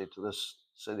diversity to this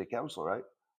city council, right?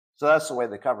 So that's the way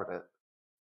they covered it,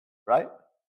 right?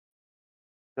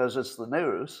 Because it's the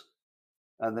news,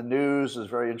 and the news is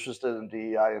very interested in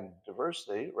DEI and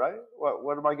diversity, right?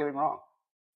 What am I getting wrong?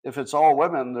 If it's all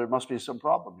women, there must be some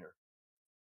problem here.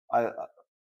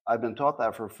 I've been taught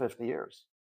that for 50 years.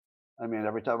 I mean,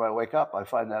 every time I wake up, I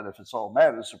find out if it's all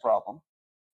men, it's a problem.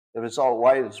 If it's all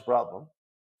white, it's a problem.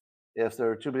 If there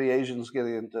are too many Asians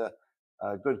getting into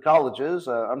good colleges,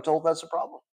 I'm told that's a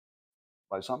problem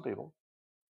by some people.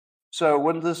 So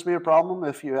wouldn't this be a problem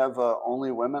if you have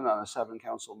only women on a 7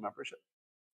 council membership?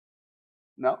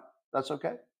 No, that's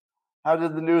okay. How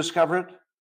did the news cover it?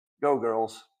 Go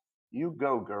girls. You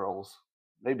go girls.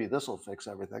 Maybe this will fix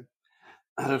everything.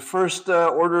 The first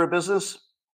order of business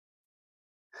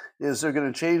is they're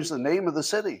going to change the name of the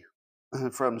city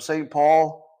from St.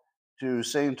 Paul to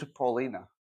St. Paulina.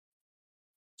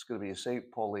 It's going to be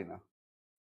St. Paulina.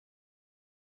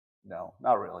 No,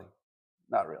 not really.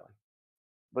 Not really.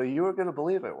 But you were going to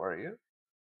believe it, weren't you?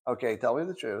 Okay, tell me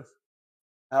the truth.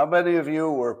 How many of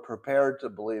you were prepared to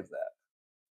believe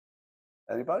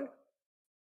that? Anybody?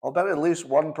 I'll bet at least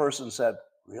one person said,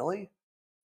 really?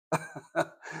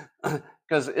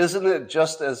 Because isn't it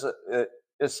just as,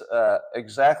 it's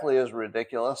exactly as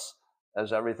ridiculous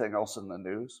as everything else in the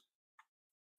news?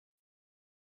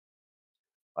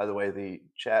 By the way, the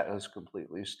chat has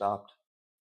completely stopped.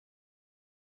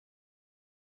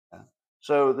 Yeah.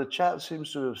 So the chat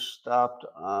seems to have stopped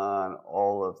on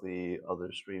all of the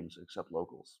other streams except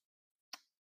locals.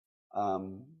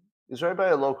 Is there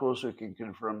anybody at locals who can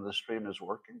confirm the stream is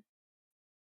working?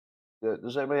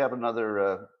 Does anybody have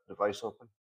another device open?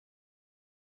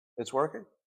 It's working?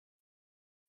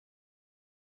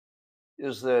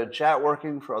 Is the chat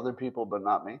working for other people but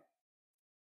not me?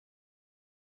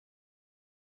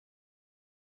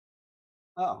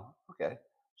 Oh, okay.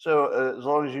 So as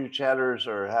long as you chatters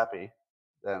are happy,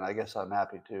 then I guess I'm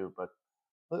happy too. But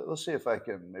let's see if I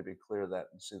can maybe clear that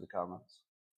and see the comments.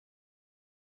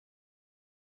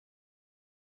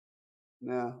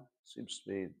 Yeah, seems to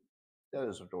be, that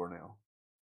is a doornail.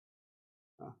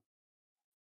 Huh.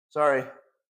 Sorry,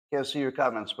 can't see your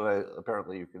comments, but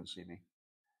apparently you can see me.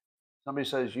 Somebody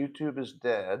says YouTube is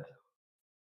dead.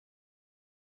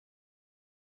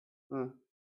 Hmm.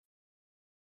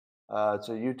 It's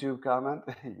a YouTube comment.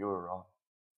 You were wrong.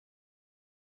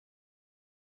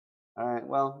 All right.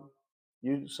 Well,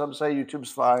 some say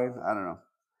YouTube's fine. I don't know.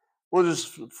 We'll just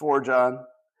forge on.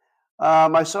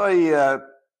 I saw a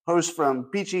post from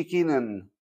Peachy Keenan,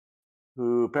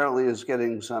 who apparently is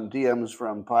getting some DMs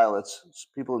from pilots,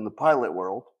 people in the pilot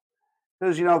world,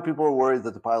 because people are worried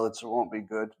that the pilots won't be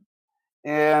good.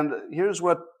 And here's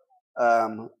what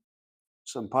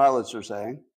some pilots are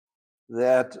saying: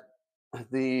 that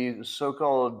the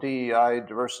so-called DEI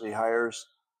diversity hires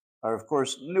are, of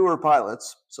course, newer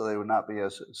pilots, so they would not be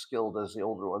as skilled as the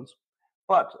older ones.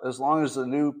 But as long as the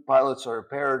new pilots are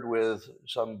paired with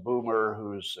some boomer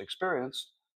who's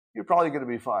experienced, you're probably going to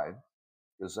be fine,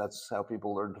 because that's how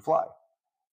people learn to fly.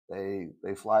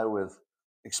 They fly with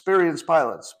experienced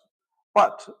pilots.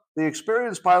 But the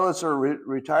experienced pilots are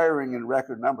retiring in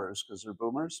record numbers because they're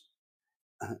boomers.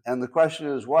 And the question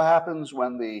is, what happens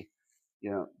when the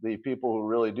people who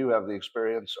really do have the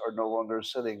experience are no longer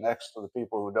sitting next to the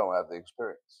people who don't have the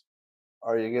experience?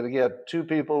 Are you going to get 2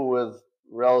 people with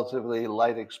relatively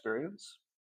light experience?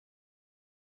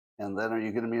 And then are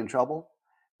you going to be in trouble?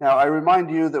 Now, I remind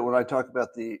you that when I talk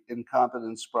about the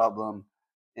incompetence problem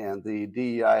and the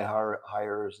DEI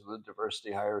hires and the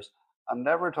diversity hires, I'm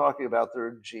never talking about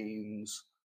their genes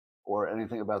or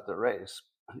anything about their race.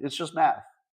 It's just math.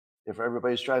 If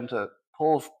everybody's trying to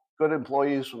pull good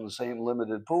employees from the same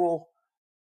limited pool,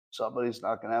 somebody's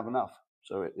not going to have enough.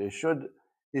 So it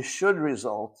should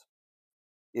result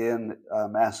in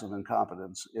massive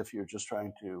incompetence if you're just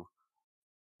trying to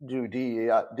do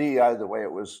DEI the way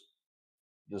it was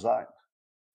designed.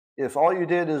 If all you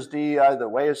did is DEI the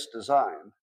way it's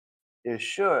designed, it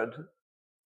should,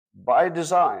 by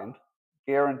design,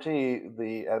 guarantee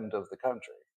the end of the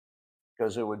country,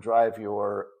 because it would drive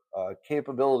your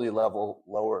capability level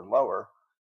lower and lower,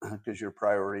 because your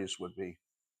priorities would be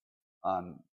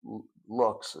on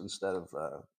looks instead of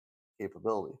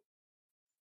capability.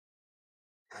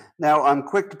 Now, I'm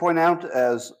quick to point out,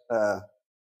 as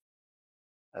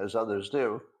others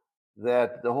do,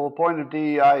 that the whole point of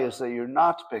DEI is that you're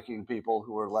not picking people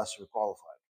who are lesser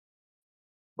qualified.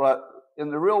 But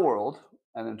in the real world,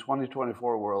 and in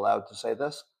 2024 we're allowed to say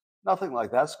this, nothing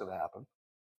like that's going to happen.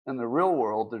 In the real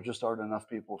world, there just aren't enough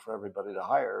people for everybody to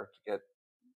hire to get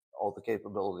all the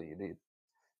capability you need.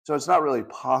 So it's not really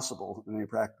possible in any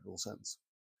practical sense.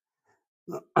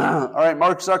 All right,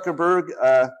 Mark Zuckerberg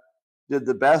did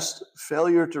the best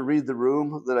failure to read the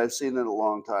room that I've seen in a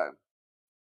long time.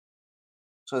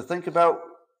 So think about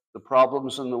the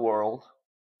problems in the world.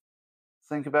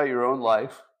 Think about your own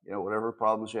life, whatever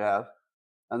problems you have,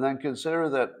 and then consider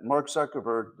that Mark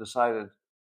Zuckerberg decided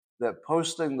that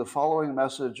posting the following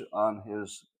message on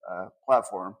his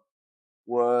platform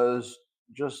was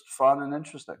just fun and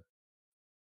interesting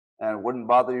and wouldn't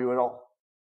bother you at all.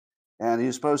 And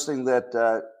he's posting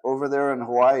that over there in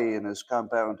Hawaii, in his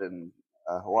compound in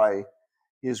Hawaii,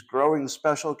 he's growing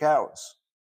special cows,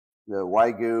 the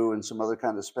Wagyu and some other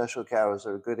kind of special cows that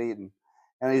are good eating.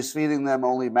 And he's feeding them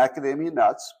only macadamia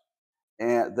nuts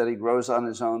and that he grows on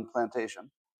his own plantation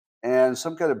and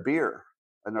some kind of beer.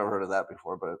 I've never heard of that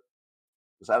before, but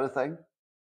is that a thing?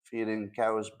 Feeding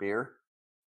cows beer?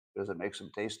 Does it make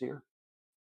them tastier?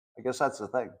 I guess that's the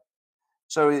thing.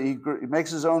 So he makes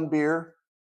his own beer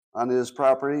on his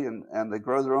property, and they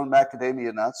grow their own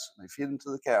macadamia nuts. And they feed them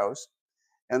to the cows.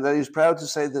 And then he's proud to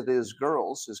say that his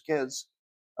girls, his kids,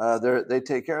 they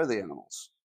take care of the animals.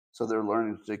 So they're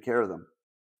learning to take care of them.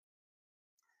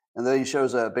 And then he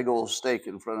shows a big old steak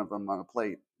in front of him on a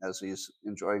plate as he's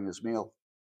enjoying his meal.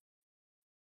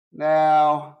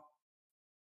 Now,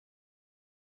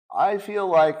 I feel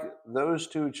like those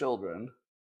two children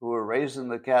who were raising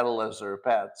the cattle as their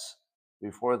pets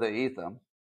before they eat them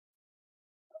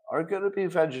are going to be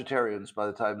vegetarians by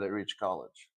the time they reach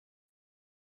college.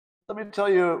 Let me tell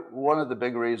you one of the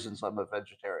big reasons I'm a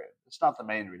vegetarian. It's not the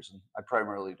main reason. I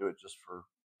primarily do it just for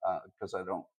because I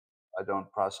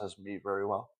don't process meat very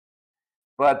well.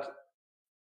 But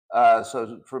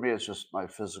so for me, it's just my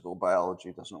physical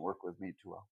biology doesn't work with meat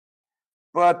too well.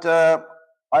 But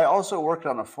I also worked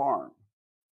on a farm.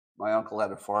 My uncle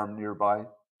had a farm nearby,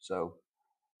 so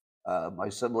my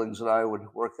siblings and I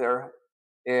would work there.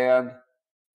 And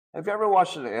have you ever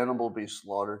watched an animal be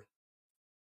slaughtered?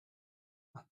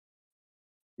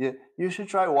 You should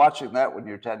try watching that when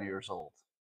you're 10 years old.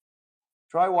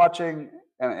 Try watching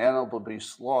an animal be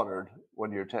slaughtered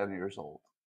when you're 10 years old,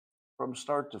 from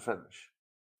start to finish.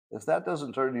 If that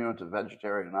doesn't turn you into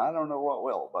vegetarian, I don't know what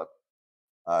will. But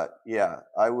yeah,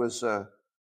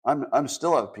 I'm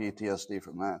still have PTSD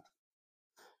from that.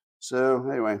 So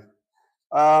anyway,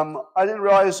 I didn't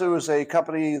realize there was a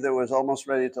company that was almost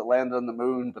ready to land on the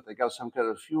moon, but they got some kind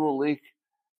of fuel leak.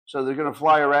 So they're going to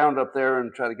fly around up there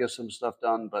and try to get some stuff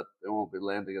done, but they won't be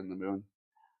landing on the moon.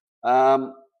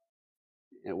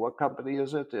 What company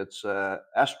is it? It's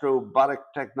Astrobotic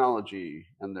Technology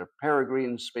and their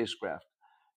Peregrine spacecraft.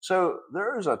 So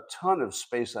there is a ton of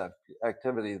space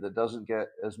activity that doesn't get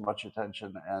as much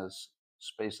attention as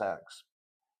SpaceX.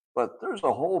 But there's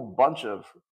a whole bunch of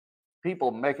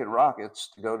people making rockets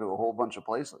to go to a whole bunch of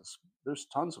places. There's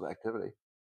tons of activity.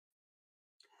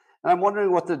 And I'm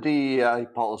wondering what the DEI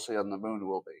policy on the moon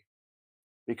will be.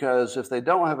 Because if they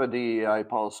don't have a DEI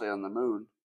policy on the moon,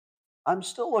 I'm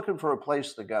still looking for a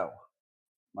place to go.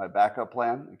 My backup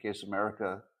plan, in case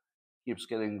America keeps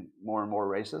getting more and more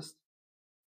racist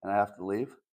and I have to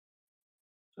leave.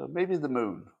 So maybe the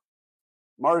moon.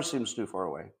 Mars seems too far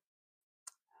away.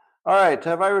 All right,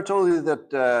 have I ever told you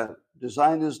that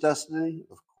design is destiny?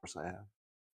 Of course I have.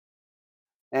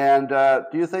 And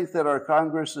do you think that our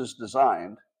Congress is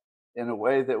designed in a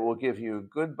way that will give you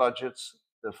good budgets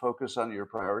to focus on your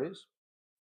priorities?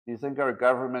 Do you think our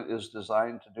government is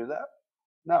designed to do that?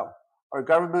 No. Our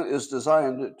government is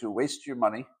designed to waste your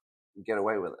money and get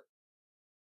away with it.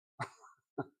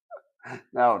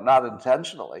 Now, not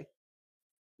intentionally.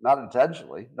 Not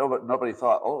intentionally. Nobody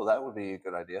thought, oh, that would be a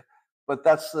good idea. But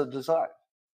that's the design.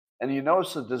 And you know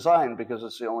it's the design because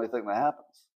it's the only thing that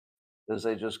happens, is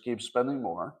they just keep spending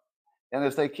more. And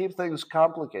if they keep things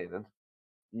complicated,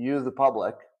 you, the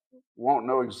public, won't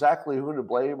know exactly who to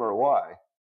blame or why.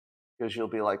 Because you'll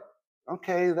be like,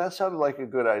 okay, that sounded like a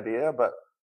good idea, but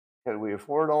can we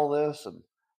afford all this? And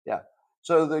yeah.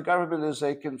 So the government is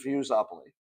a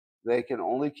confusopoly. They can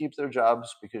only keep their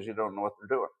jobs because you don't know what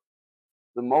they're doing.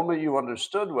 The moment you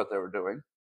understood what they were doing,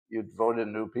 you'd vote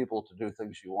in new people to do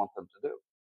things you want them to do.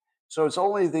 So it's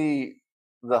only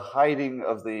the hiding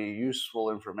of the useful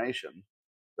information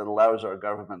that allows our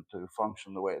government to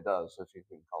function the way it does, if you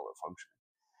can call it functioning.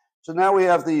 So now we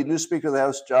have the new Speaker of the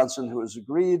House, Johnson, who has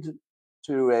agreed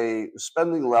to a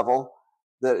spending level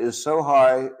that is so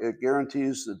high it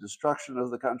guarantees the destruction of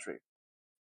the country.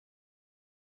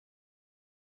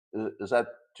 Is that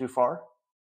too far?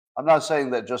 I'm not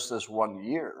saying that just this 1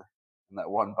 year and that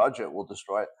one budget will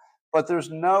destroy it, but there's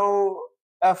no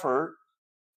effort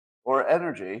or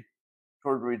energy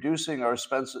toward reducing our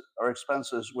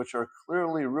expenses, which are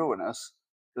clearly ruinous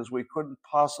because we couldn't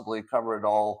possibly cover it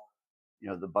all,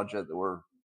 the budget that we're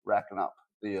racking up,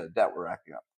 the debt we're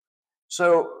racking up.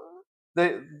 So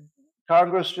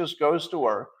Congress just goes to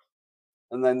work,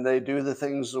 and then they do the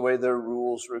things the way their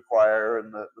rules require,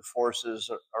 and the forces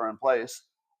are in place,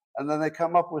 and then they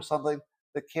come up with something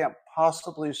that can't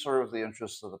possibly serve the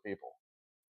interests of the people.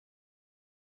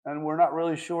 And we're not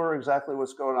really sure exactly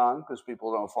what's going on because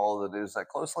people don't follow the news that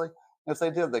closely. If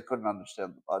they did, they couldn't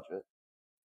understand the budget.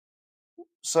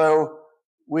 So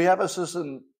we have a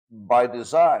system by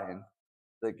design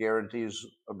that guarantees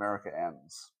America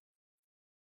ends.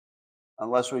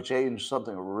 Unless we change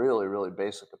something really, really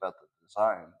basic about the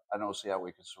design, I don't see how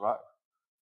we can survive.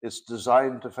 It's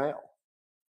designed to fail.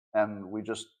 And we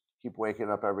just keep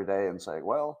waking up every day and saying,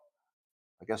 well,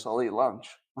 I guess I'll eat lunch.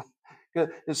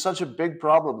 It's such a big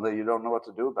problem that you don't know what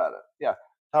to do about it. Yeah,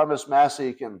 Thomas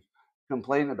Massey can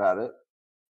complain about it,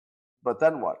 but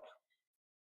then what?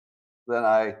 Then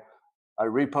I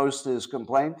repost his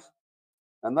complaint,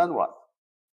 and then what?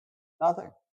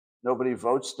 Nothing. Nobody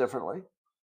votes differently.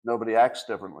 Nobody acts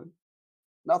differently.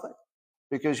 Nothing.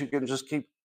 Because you can just keep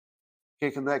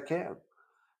kicking that can.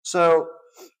 So,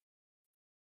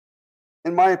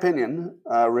 in my opinion,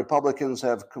 Republicans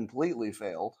have completely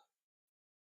failed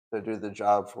to do the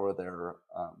job for their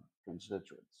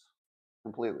constituents.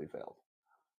 Completely failed.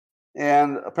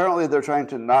 And apparently they're trying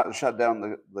to not shut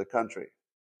down the country.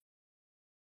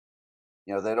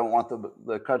 They don't want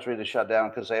the country to shut down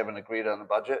because they haven't agreed on the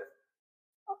budget.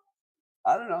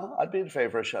 I don't know. I'd be in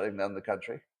favor of shutting down the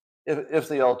country. If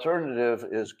the alternative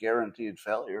is guaranteed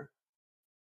failure,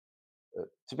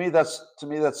 to me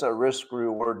that's a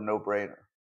risk-reward no-brainer.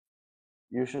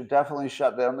 You should definitely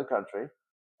shut down the country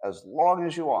as long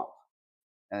as you want,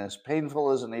 and as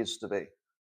painful as it needs to be,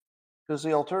 because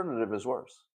the alternative is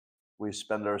worse. We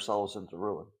spend ourselves into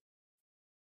ruin.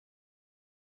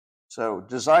 So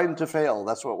designed to fail,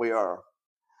 that's what we are.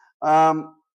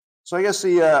 So I guess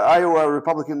the Iowa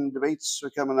Republican debates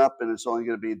are coming up, and it's only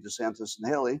going to be DeSantis and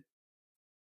Haley.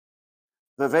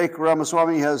 Vivek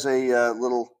Ramaswamy has a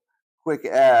little quick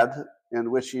ad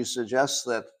in which he suggests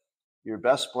that your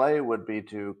best play would be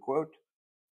to, quote,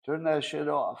 turn that shit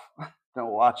off.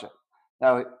 Don't watch it.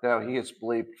 Now he gets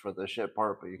bleeped for the shit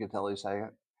part, but you can tell he's saying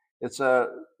it. It's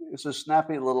a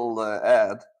snappy little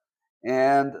ad,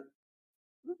 and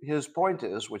his point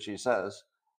is, which he says,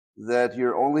 that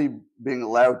you're only being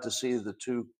allowed to see the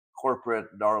two corporate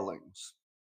darlings.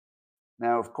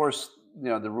 Now, of course,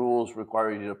 the rules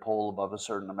require you to poll above a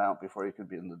certain amount before you can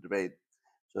be in the debate.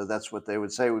 So that's what they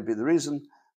would say would be the reason.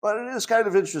 But it is kind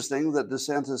of interesting that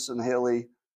DeSantis and Haley,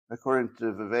 according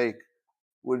to Vivek,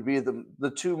 would be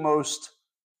the two most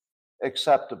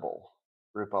acceptable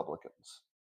Republicans.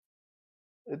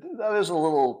 That is a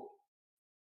little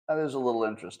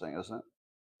interesting, isn't it?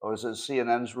 Or is it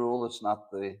CNN's rule? It's not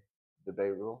the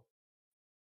debate rule?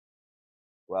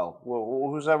 Well,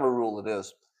 whoever rule it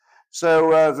is. So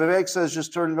Vivek says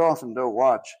just turn it off and don't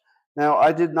watch. Now,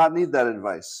 I did not need that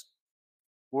advice.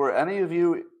 Were any of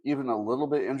you even a little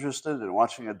bit interested in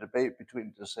watching a debate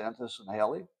between DeSantis and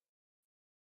Haley?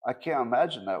 I can't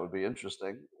imagine that would be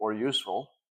interesting or useful,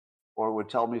 or would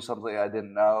tell me something I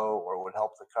didn't know, or would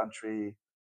help the country,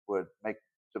 would make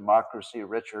democracy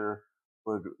richer,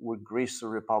 would grease the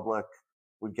republic,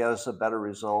 would get us a better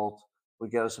result,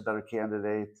 would get us a better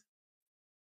candidate.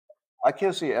 I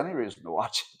can't see any reason to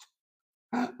watch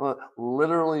it.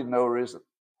 Literally no reason.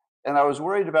 And I was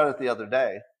worried about it the other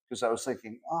day because I was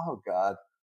thinking, oh God,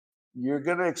 you're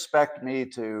going to expect me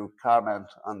to comment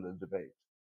on the debate.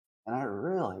 And I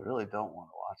really, really don't want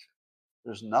to watch it.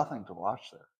 There's nothing to watch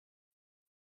there.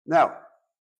 Now,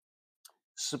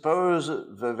 suppose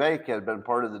Vivek had been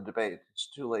part of the debate.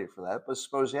 It's too late for that, but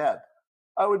suppose he had.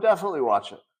 I would definitely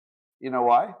watch it. You know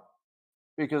why?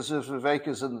 Because if Vivek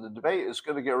is in the debate, it's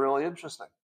going to get really interesting.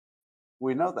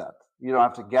 We know that. You don't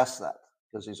have to guess that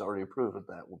because he's already proven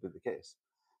that will be the case.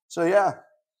 So yeah,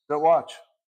 don't watch.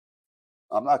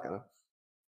 I'm not going to.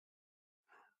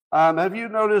 Have you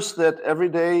noticed that every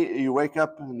day you wake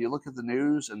up and you look at the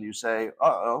news and you say,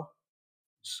 uh-oh,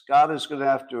 Scott is going to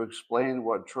have to explain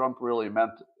what Trump really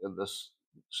meant in this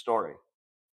story.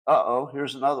 Uh-oh,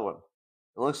 here's another one.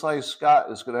 It looks like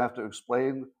Scott is going to have to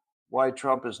explain why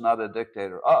Trump is not a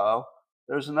dictator. Uh-oh,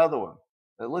 there's another one.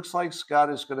 It looks like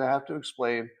Scott is going to have to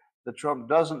explain that Trump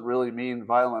doesn't really mean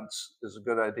violence is a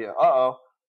good idea. Uh-oh.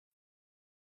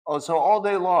 Oh, so all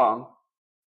day long,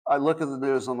 I look at the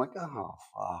news and I'm like, oh,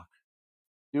 fuck.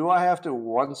 Do I have to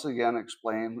once again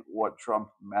explain what Trump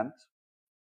meant?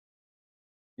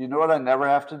 You know what I never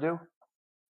have to do?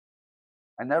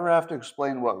 I never have to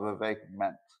explain what Vivek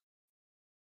meant.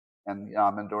 And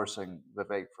I'm endorsing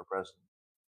Vivek for president.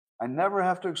 I never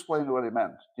have to explain what he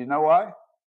meant. Do you know why?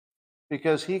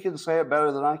 Because he can say it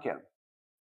better than I can.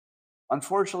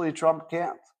 Unfortunately, Trump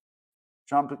can't.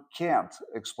 Trump can't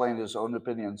explain his own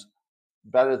opinions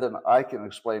better than I can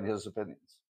explain his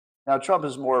opinions. Now, Trump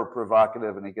is more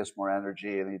provocative and he gets more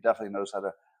energy and he definitely knows how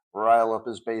to rile up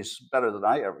his base better than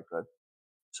I ever could.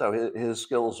 So his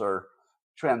skills are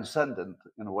transcendent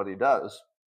in what he does.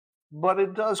 But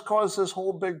it does cause this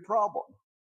whole big problem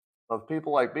of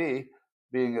people like me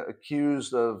being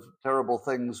accused of terrible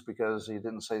things because he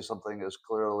didn't say something as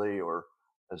clearly or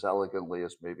as elegantly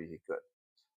as maybe he could.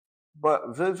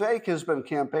 But Vivek has been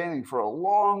campaigning for a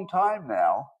long time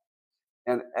now.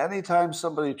 And anytime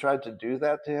somebody tried to do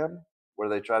that to him, where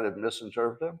they try to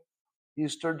misinterpret him,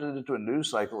 he's turned it into a news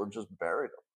cycle and just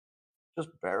buried him. Just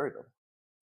buried him.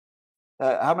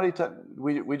 How many times?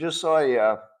 We just saw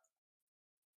a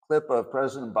clip of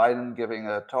President Biden giving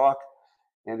a talk,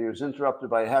 and he was interrupted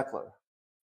by a heckler.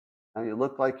 And he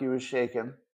looked like he was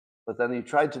shaken, but then he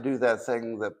tried to do that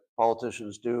thing that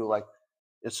politicians do, like,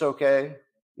 it's okay,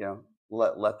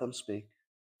 let them speak,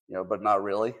 but not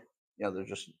really. They're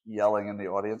just yelling in the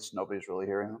audience. Nobody's really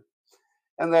hearing them.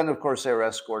 And then, of course, they were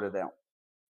escorted out.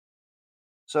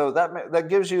 So that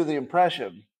gives you the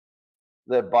impression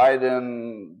that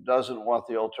Biden doesn't want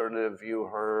the alternative view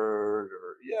heard,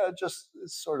 or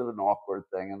it's sort of an awkward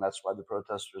thing, and that's why the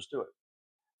protesters do it.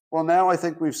 Well, now I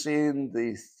think we've seen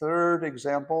the third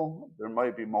example, there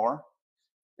might be more,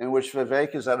 in which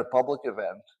Vivek is at a public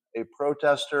event, a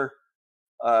protester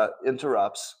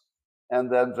interrupts, and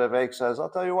then Vivek says, I'll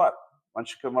tell you what, why don't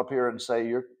you come up here and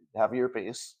say have your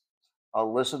piece,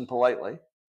 I'll listen politely,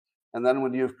 and then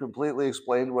when you've completely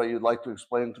explained what you'd like to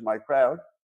explain to my crowd,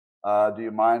 do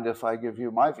you mind if I give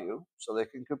you my view so they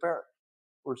can compare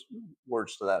it?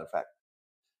 Words to that effect.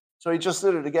 So he just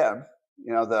did it again.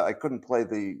 I couldn't play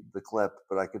the clip,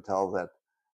 but I could tell that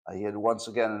he had once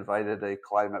again invited a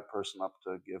climate person up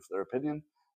to give their opinion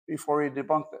before he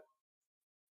debunked it.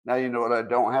 Now you know what I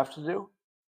don't have to do?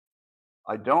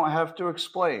 I don't have to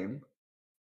explain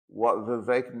what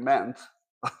Vivek meant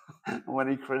when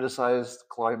he criticized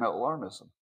climate alarmism,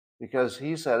 because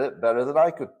he said it better than I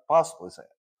could possibly say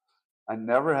it. I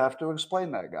never have to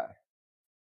explain that guy.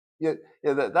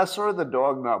 That's sort of the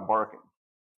dog not barking,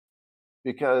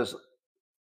 because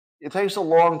it takes a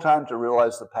long time to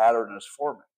realize the pattern is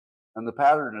forming, and the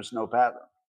pattern is no pattern.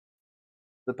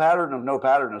 The pattern of no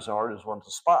pattern is the hardest one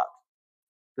to spot,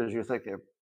 because you're thinking,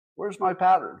 where's my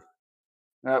pattern?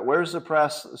 Where's the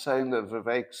press saying that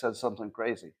Vivek said something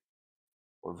crazy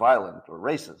or violent or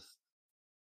racist?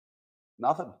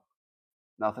 Nothing.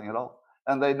 Nothing at all.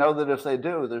 And they know that if they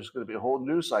do, there's going to be a whole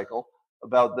news cycle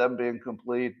about them being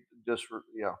completely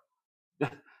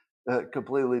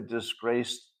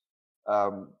disgraced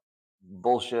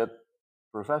bullshit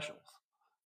professionals.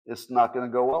 It's not going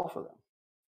to go well for them.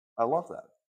 I love that.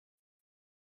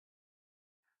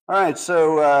 All right,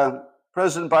 so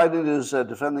President Biden is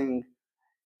defending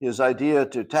his idea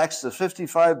to tax the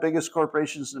 55 biggest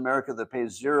corporations in America that pay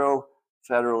zero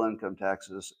federal income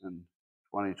taxes in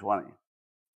 2020.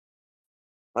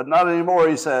 But not anymore,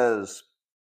 he says.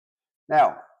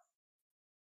 Now,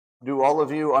 do all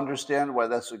of you understand why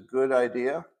that's a good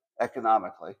idea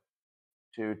economically,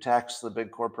 to tax the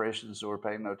big corporations who are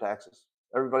paying no taxes?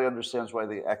 Everybody understands why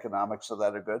the economics of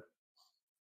that are good?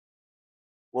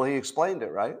 Well, he explained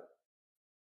it, right?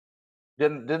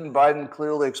 Didn't Biden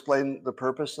clearly explain the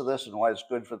purpose of this and why it's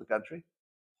good for the country?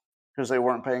 Because they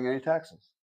weren't paying any taxes.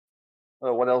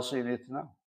 Well, what else do you need to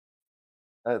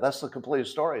know? That's the complete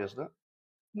story, isn't it?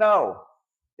 No,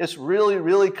 it's really,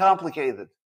 really complicated.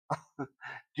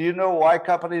 Do you know why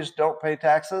companies don't pay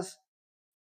taxes?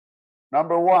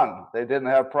 Number one, they didn't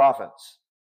have profits.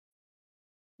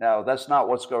 Now, that's not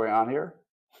what's going on here.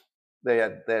 They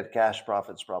had cash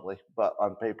profits probably, but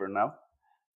on paper, no.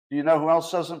 Do you know who else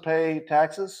doesn't pay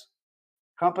taxes?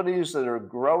 Companies that are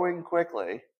growing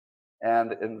quickly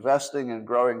and investing and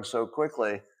growing so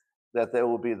quickly that they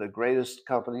will be the greatest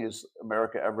companies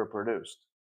America ever produced.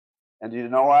 And do you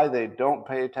know why they don't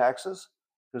pay taxes?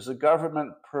 Because the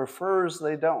government prefers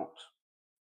they don't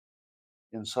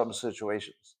in some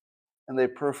situations. And they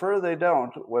prefer they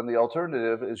don't when the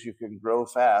alternative is you can grow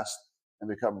fast and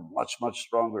become much, much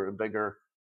stronger and bigger,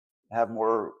 have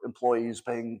more employees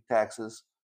paying taxes,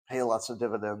 pay lots of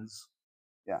dividends.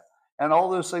 Yeah. And all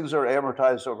those things are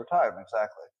amortized over time,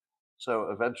 exactly. So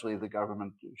eventually the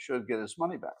government should get its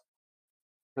money back.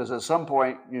 Because at some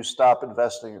point you stop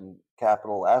investing in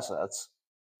capital assets,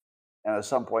 and at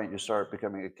some point you start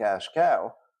becoming a cash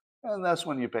cow, and that's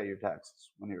when you pay your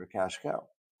taxes, when you're a cash cow.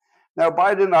 Now,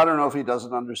 Biden, I don't know if he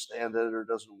doesn't understand it or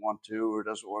doesn't want to or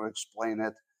doesn't want to explain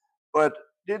it, but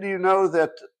did you know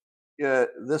that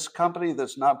this company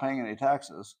that's not paying any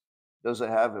taxes, does it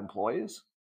have employees?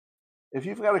 If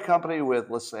you've got a company with,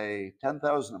 let's say,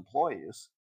 10,000 employees,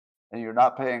 and you're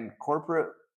not paying corporate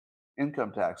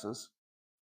income taxes,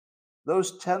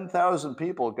 those 10,000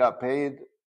 people got paid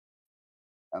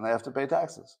and they have to pay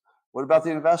taxes. What about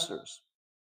the investors?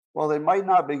 Well, they might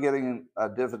not be getting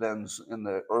dividends in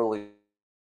the early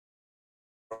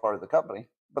part of the company,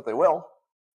 but they will.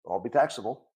 They'll all be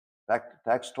taxable,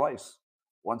 taxed twice,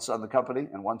 once on the company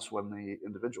and once when the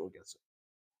individual gets it.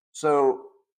 So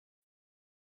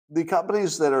the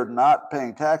companies that are not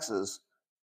paying taxes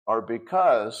are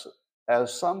because at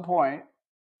some point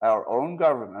our own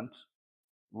government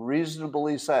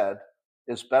reasonably said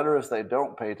it's better if they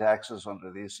don't pay taxes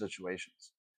under these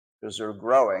situations because they're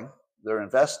growing, they're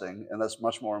investing, and that's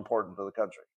much more important to the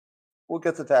country. We'll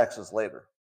get to taxes later.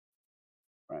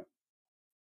 Right.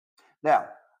 Now,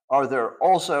 are there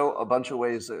also a bunch of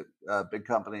ways that big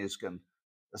companies can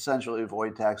essentially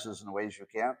avoid taxes in ways you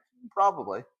can't?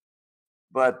 Probably,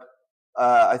 but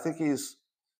I think he's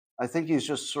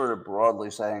just sort of broadly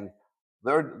saying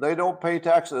they don't pay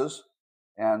taxes,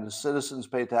 and the citizens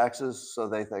pay taxes, so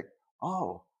they think,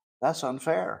 oh, that's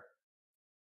unfair.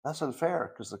 That's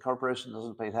unfair because the corporation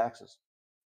doesn't pay taxes.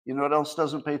 You know what else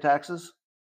doesn't pay taxes?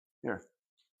 Here,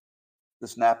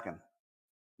 this napkin.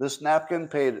 This napkin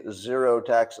paid 0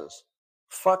 taxes.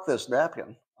 Fuck this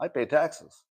napkin. I pay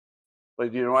taxes.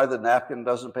 But do you know why the napkin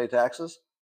doesn't pay taxes?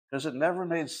 Because it never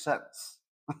made sense.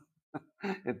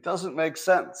 It doesn't make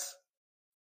sense.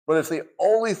 But if the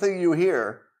only thing you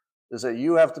hear is that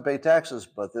you have to pay taxes,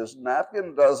 but this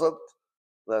napkin doesn't,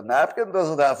 the napkin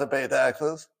doesn't have to pay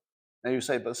taxes. And you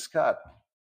say, but Scott,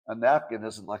 a napkin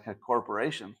isn't like a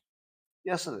corporation.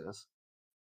 Yes, it is.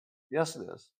 Yes, it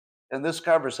is. In this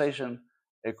conversation,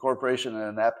 a corporation and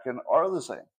a napkin are the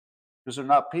same because they're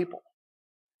not people.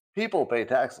 People pay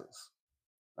taxes,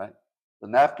 right? The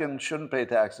napkin shouldn't pay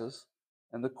taxes,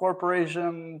 and the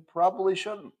corporation probably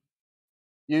shouldn't.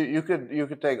 You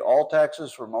could take all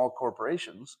taxes from all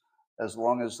corporations as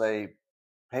long as they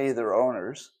pay their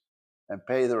owners and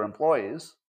pay their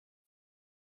employees.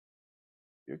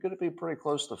 You're going to be pretty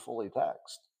close to fully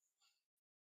taxed.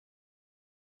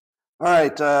 All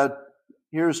right,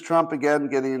 here's Trump again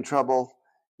getting in trouble.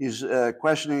 He's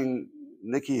questioning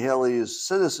Nikki Haley's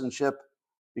citizenship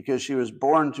because she was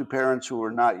born to parents who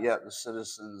were not yet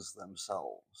citizens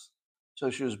themselves. So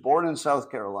she was born in South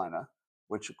Carolina,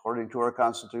 which according to our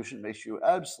Constitution makes you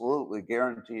absolutely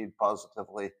guaranteed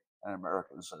positively an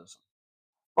American citizen.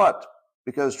 But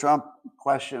because Trump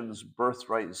questions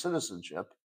birthright citizenship,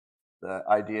 the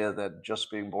idea that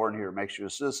just being born here makes you a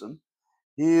citizen,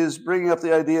 he is bringing up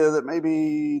the idea that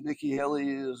maybe Nikki Haley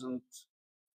isn't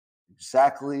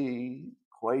exactly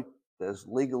quite as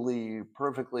legally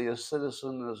perfectly a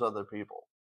citizen as other people.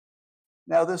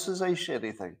 Now, this is a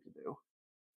shitty thing to do.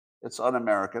 It's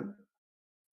un-American,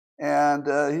 and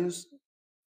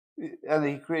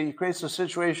he creates a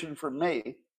situation for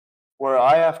me where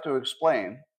I have to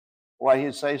explain why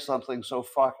he'd say something so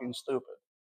fucking stupid.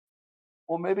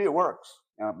 Well, maybe it works.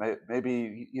 You know,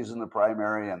 maybe he's in the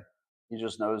primary and he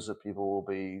just knows that people will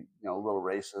be, a little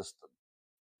racist.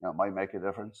 And, might make a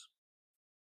difference.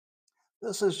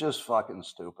 This is just fucking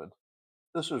stupid.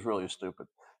 This is really stupid.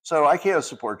 So I can't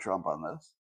support Trump on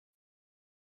this.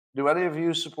 Do any of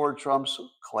you support Trump's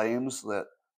claims that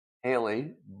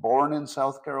Haley, born in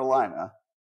South Carolina,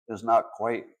 is not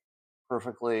quite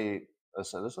perfectly a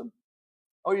citizen?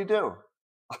 Oh, you do.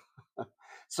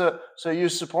 So you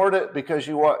support it because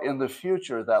you want in the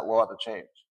future that law to change?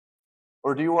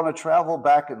 Or do you want to travel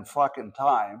back in fucking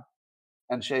time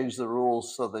and change the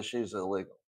rules so that she's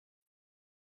illegal?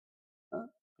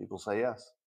 People say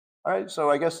yes. All right, so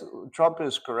I guess Trump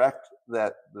is correct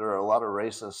that there are a lot of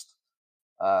racist,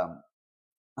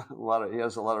 he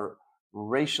has a lot of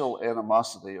racial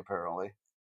animosity apparently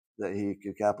that he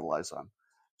could capitalize on.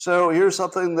 So here's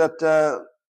something that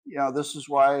this is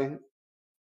why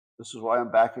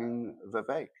I'm backing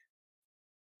Vivek.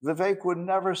 Vivek would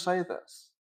never say this.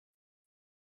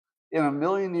 In a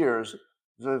million years,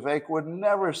 Vivek would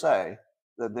never say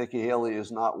that Nikki Haley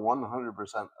is not 100%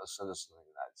 a citizen of the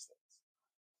United States.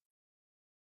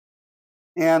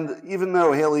 And even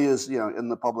though Haley is, in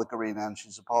the public arena and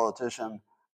she's a politician,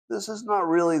 this is not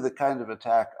really the kind of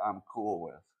attack I'm cool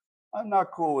with. I'm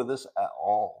not cool with this at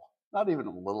all. Not even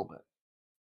a little bit.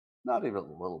 Not even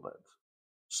a little bit.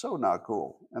 So not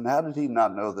cool. And how did he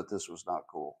not know that this was not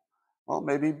cool? Well,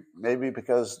 maybe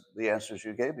because the answers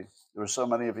you gave me. There were so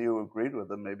many of you who agreed with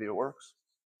them, maybe it works.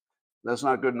 That's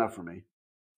not good enough for me.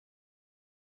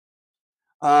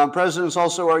 President's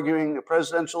also arguing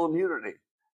presidential immunity.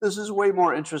 This is way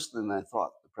more interesting than I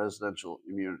thought, the presidential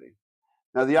immunity.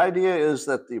 Now, the idea is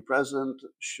that the president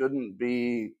shouldn't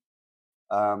be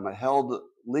held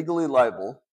legally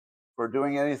liable for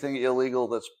doing anything illegal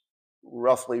that's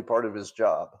roughly part of his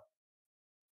job.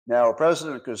 Now, a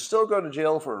president could still go to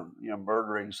jail for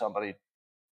murdering somebody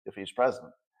if he's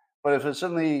president, but if it's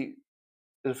in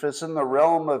the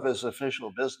realm of his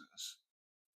official business,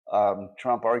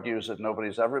 Trump argues that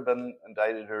nobody's ever been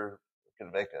indicted or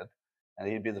convicted,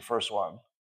 and he'd be the first one,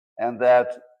 and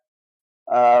that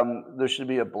there should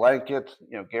be a blanket,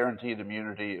 guaranteed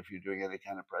immunity if you're doing any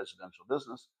kind of presidential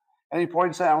business. And he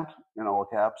points out, in all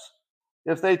caps,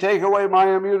 if they take away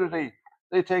my immunity,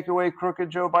 they take away crooked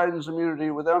Joe Biden's immunity.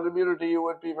 Without immunity, it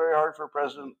would be very hard for a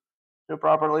president to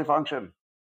properly function.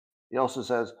 He also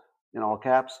says, in all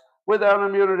caps, without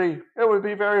immunity, it would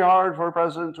be very hard for a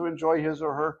president to enjoy his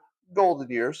or her golden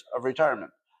years of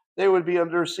retirement. They would be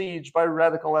under siege by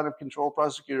radical, out of control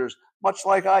prosecutors, much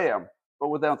like I am, but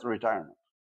without the retirement,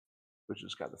 which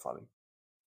is kind of funny.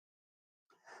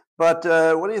 But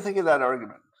what do you think of that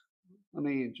argument? Let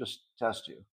me just test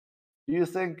you. Do you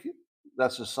think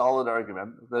that's a solid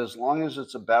argument, that as long as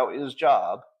it's about his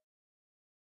job,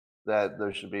 that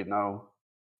there should be no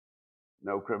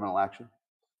criminal action?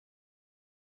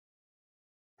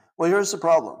 Well, here's the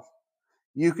problem.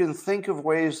 You can think of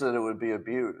ways that it would be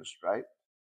abused, right?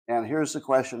 And here's the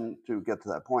question to get to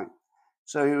that point.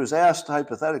 So he was asked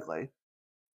hypothetically,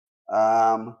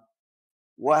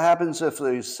 what happens if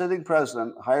the sitting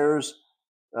president hires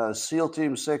SEAL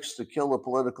Team 6 to kill a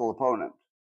political opponent?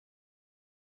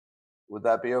 Would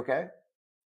that be okay?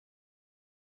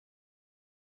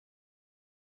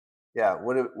 Yeah,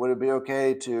 would it be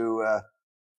okay to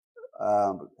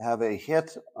have a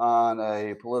hit on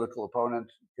a political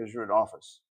opponent because you're in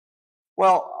office?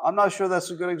 Well, I'm not sure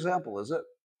that's a good example, is it?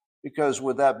 Because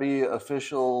would that be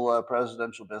official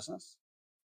presidential business?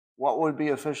 What would be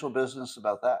official business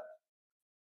about that?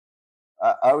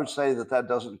 I would say that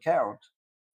doesn't count,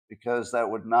 because that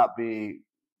would not be,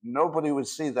 nobody would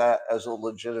see that as a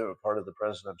legitimate part of the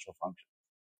presidential function.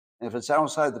 And if it's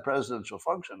outside the presidential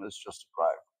function, it's just a crime.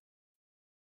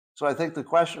 So I think the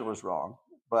question was wrong,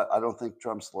 but I don't think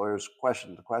Trump's lawyers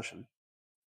questioned the question.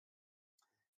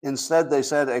 Instead, they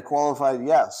said a qualified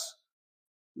yes,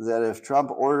 that if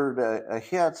Trump ordered a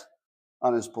hit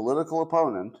on his political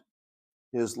opponent,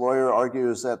 his lawyer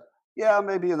argues that, yeah,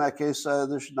 maybe in that case,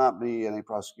 there should not be any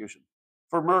prosecution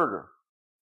for murder.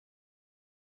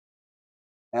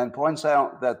 And points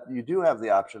out that you do have the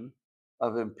option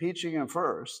of impeaching him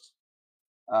first,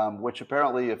 which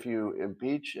apparently if you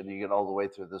impeach and you get all the way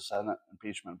through the Senate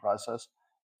impeachment process,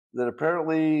 that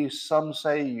apparently some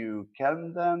say you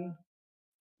can then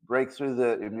break through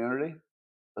the immunity,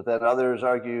 but then others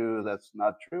argue that's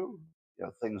not true,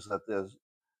 things that the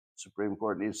Supreme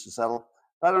Court needs to settle.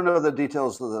 I don't know the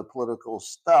details of the political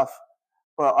stuff,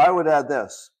 but I would add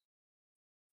this.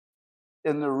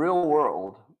 In the real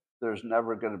world, there's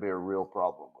never going to be a real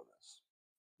problem with this.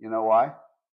 You know why?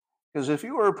 Because if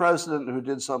you were a president who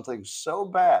did something so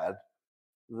bad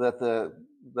that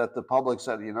the public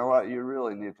said, you know what, you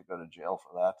really need to go to jail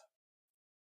for that,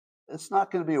 it's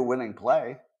not going to be a winning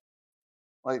play.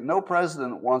 Like, no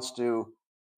president wants to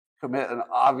commit an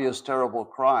obvious, terrible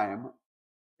crime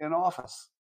in office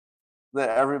that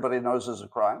everybody knows is a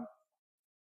crime.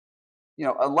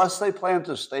 Unless they plan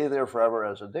to stay there forever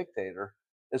as a dictator,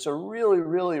 it's a really,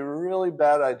 really, really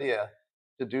bad idea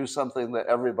to do something that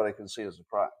everybody can see as a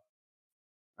crime.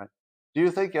 Right? Do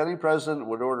you think any president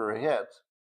would order a hit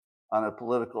on a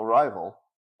political rival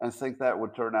and think that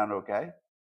would turn out okay?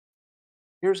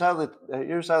 Here's how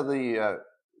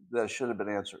that should have been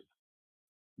answered.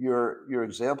 Your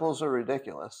examples are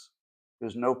ridiculous,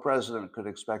 because no president could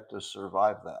expect to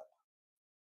survive that.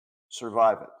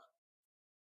 Survive it.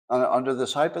 Under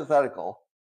this hypothetical,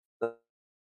 the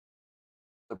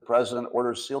president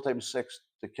orders SEAL Team 6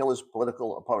 to kill his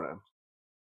political opponent.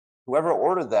 Whoever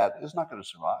ordered that is not going to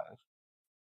survive.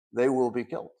 They will be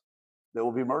killed. They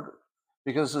will be murdered,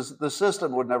 because the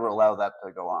system would never allow that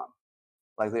to go on.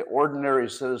 Like, the ordinary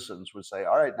citizens would say,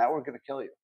 all right, now we're going to kill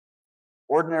you.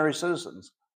 Ordinary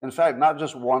citizens. In fact, not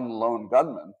just one lone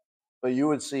gunman, but you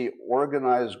would see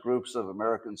organized groups of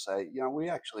Americans say, we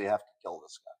actually have to kill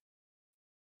this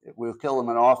guy. We'll kill him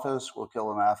in office, we'll kill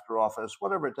him after office,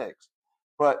 whatever it takes.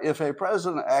 But if a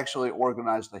president actually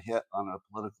organized a hit on a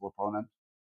political opponent,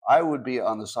 I would be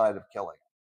on the side of killing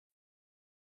him.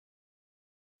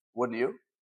 Wouldn't you?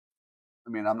 I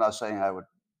mean, I'm not saying I would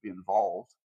be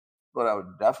involved, but I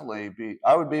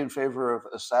would be in favor of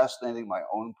assassinating my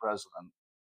own president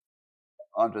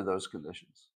under those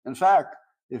conditions. In fact,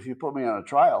 if you put me on a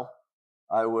trial,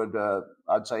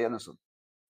 I'd say innocent.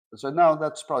 I said, no,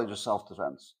 that's probably just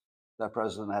self-defense. That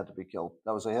president had to be killed.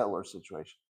 That was a Hitler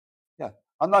situation. Yeah,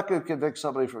 I'm not going to convict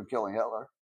somebody for killing Hitler.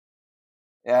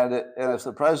 And if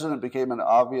the president became an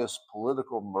obvious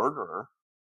political murderer,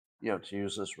 to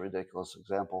use this ridiculous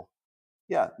example,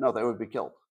 yeah, no, they would be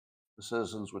killed. The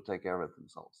citizens would take care of it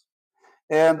themselves.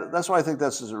 And that's why I think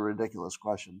this is a ridiculous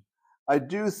question. I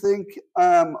do think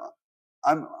I'm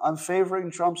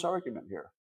favoring Trump's argument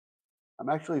here. I'm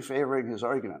actually favoring his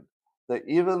argument that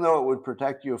even though it would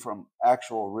protect you from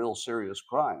actual, real, serious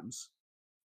crimes,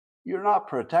 you're not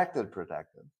protected,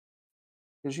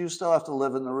 because you still have to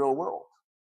live in the real world.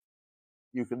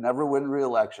 You could never win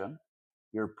re-election.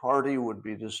 Your party would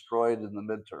be destroyed in the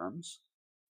midterms,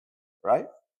 right?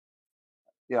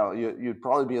 You'd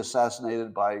probably be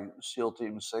assassinated by SEAL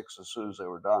Team 6 as soon as they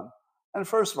were done. And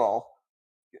first of all,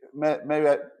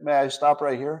 may I stop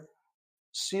right here?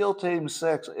 SEAL Team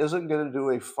 6 isn't going to do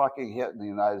a fucking hit in the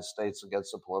United States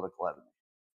against a political enemy.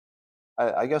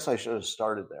 I guess I should have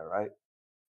started there, right?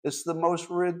 It's the most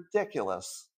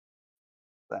ridiculous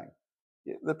thing.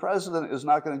 The president is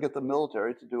not going to get the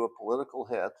military to do a political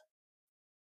hit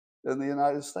in the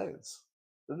United States.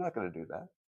 They're not going to do that.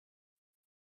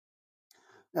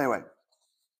 Anyway,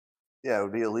 yeah, it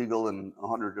would be illegal in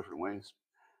 100 different ways.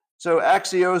 So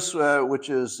Axios, which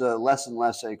is less and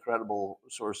less a credible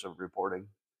source of reporting,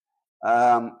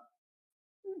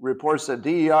 reports that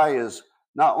DEI is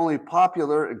not only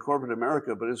popular in corporate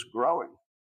America, but it's growing,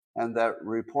 and that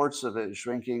reports of it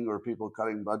shrinking or people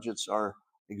cutting budgets are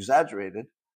exaggerated,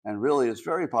 and really it's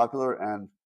very popular and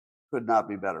could not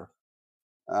be better.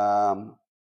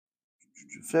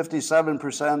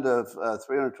 57% of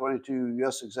 322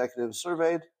 U.S. executives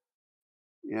surveyed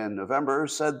in November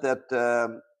said that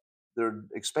they're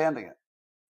expanding it.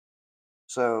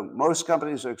 So most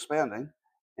companies are expanding,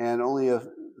 and only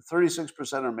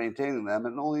 36% are maintaining them,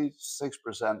 and only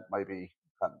 6% might be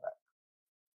cutting back.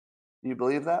 Do you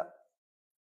believe that?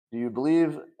 Do you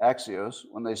believe Axios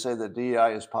when they say that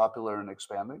DEI is popular and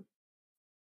expanding?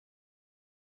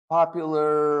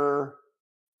 Popular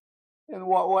in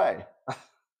what way?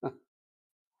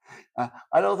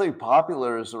 I don't think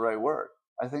popular is the right word.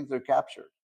 I think they're captured.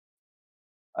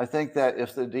 I think that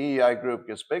if the DEI group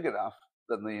gets big enough,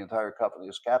 then the entire company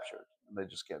is captured and they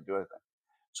just can't do anything.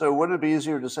 So wouldn't it be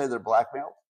easier to say they're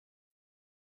blackmailed?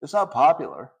 It's not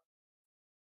popular.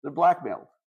 They're blackmailed.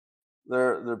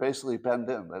 They're basically penned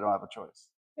in. They don't have a choice.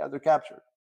 Yeah, they're captured.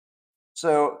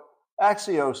 So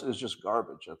Axios is just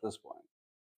garbage at this point.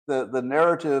 The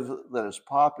narrative that is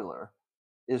popular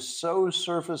is so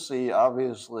surfacey,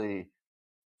 obviously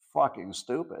fucking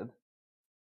stupid,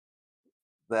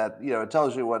 that it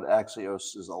tells you what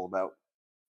Axios is all about.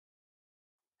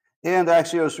 And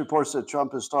Axios reports that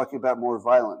Trump is talking about more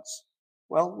violence.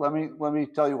 Well, let me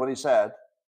tell you what he said.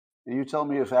 And you tell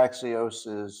me if Axios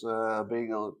is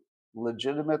being a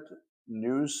legitimate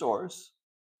news source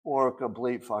or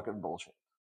complete fucking bullshit.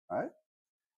 All right?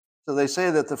 So they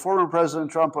say that the former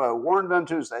President Trump warned on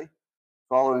Tuesday,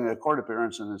 following a court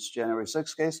appearance in its January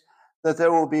 6th case, that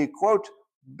there will be, quote,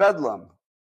 bedlam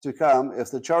to come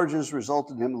if the charges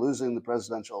result in him losing the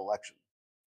presidential election.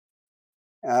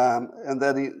 And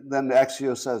then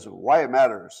Axios says why it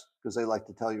matters, because they like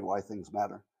to tell you why things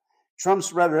matter.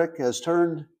 Trump's rhetoric has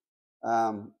turned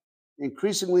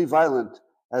increasingly violent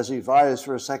as he vies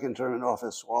for a second term in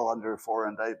office while under 4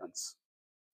 indictments.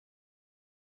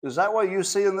 Is that what you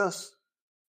see in this?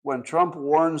 When Trump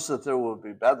warns that there will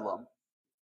be bedlam,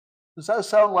 does that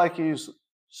sound like he's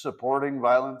supporting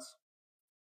violence?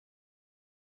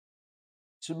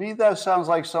 To me, that sounds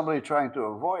like somebody trying to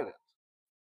avoid it.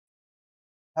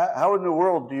 How in the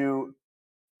world do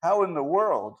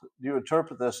you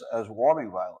interpret this as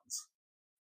wanting violence?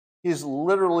 He's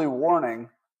literally warning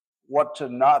what to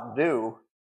not do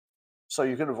so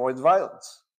you can avoid the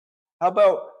violence. How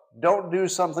about don't do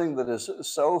something that is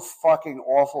so fucking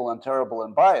awful and terrible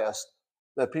and biased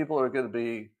that people are going to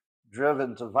be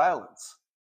driven to violence?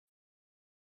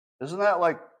 Isn't that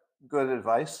like good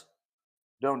advice?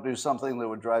 Don't do something that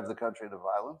would drive the country to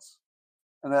violence.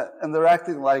 And they're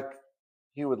acting like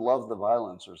he would love the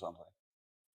violence or something.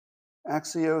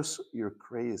 Axios, you're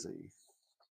crazy.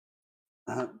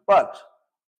 But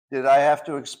did I have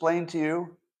to explain to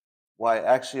you why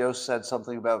Axios said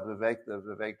something about Vivek that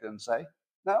Vivek didn't say?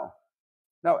 No.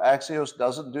 No, Axios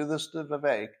doesn't do this to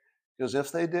Vivek, because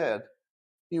if they did,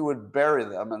 he would bury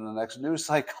them in the next news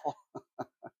cycle,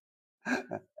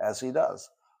 as he does.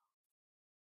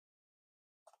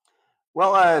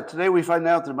 Well, today we find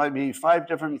out there might be 5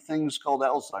 different things called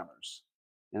Alzheimer's,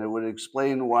 and it would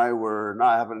explain why we're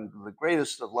not having the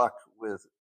greatest of luck with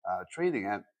treating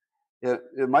it.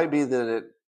 It might be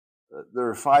that there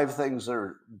are 5 things that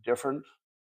are different,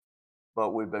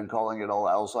 but we've been calling it all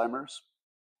Alzheimer's.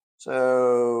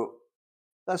 So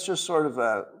that's just sort of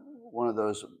one of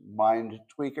those mind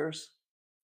tweakers.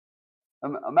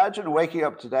 Imagine waking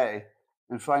up today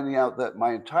and finding out that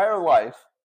my entire life,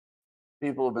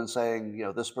 people have been saying,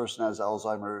 this person has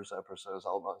Alzheimer's, that person has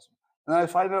Alzheimer's. And then I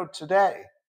find out today,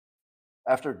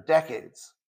 after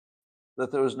decades,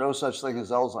 that there was no such thing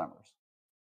as Alzheimer's.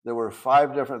 There were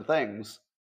 5 different things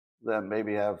that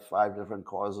maybe have 5 different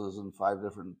causes and 5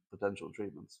 different potential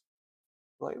treatments.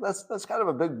 Like that's kind of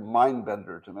a big mind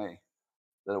bender to me,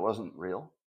 that it wasn't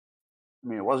real. I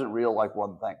mean, it wasn't real like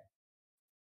one thing.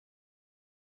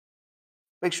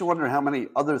 Makes you wonder how many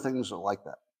other things are like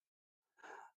that.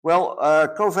 Well,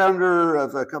 co-founder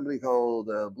of a company called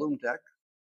Bloomtech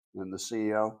and the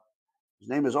CEO, his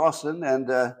name is Austin,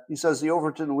 and he says the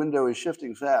Overton window is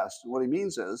shifting fast. And what he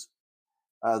means is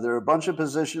there are a bunch of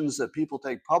positions that people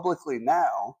take publicly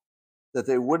now that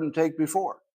they wouldn't take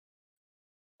before.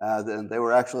 Then they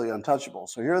were actually untouchable.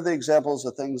 So here are the examples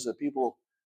of things that people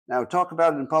now talk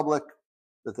about in public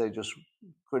that they just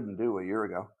couldn't do a year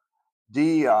ago.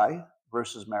 DEI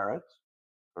versus merit,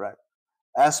 correct.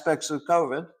 Aspects of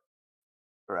COVID,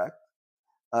 correct.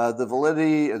 The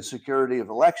validity and security of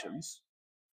elections,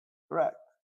 correct.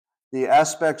 The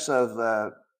aspects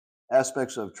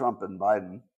of Trump and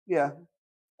Biden, yeah,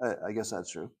 I guess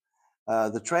that's true.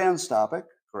 The trans topic,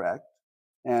 correct.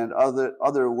 And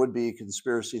other would-be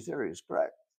conspiracy theories,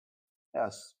 correct.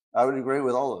 Yes, I would agree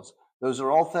with all those. Those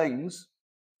are all things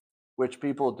which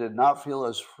people did not feel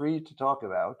as free to talk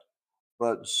about,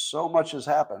 but so much has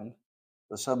happened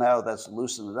that somehow that's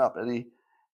loosened it up. And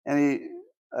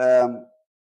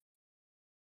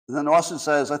then Austin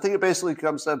says, I think it basically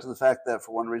comes down to the fact that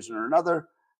for one reason or another,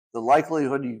 the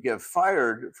likelihood you get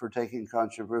fired for taking a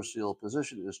controversial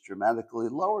position is dramatically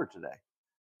lower today.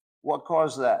 What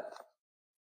caused that?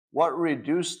 What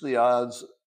reduced the odds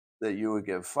that you would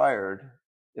get fired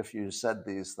if you said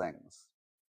these things?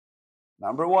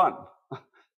 Number one,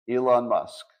 Elon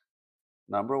Musk.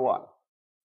 Number one,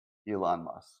 Elon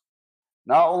Musk.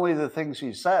 Not only the things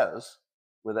he says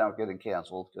without getting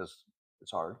canceled, because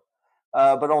it's hard,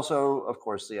 but also, of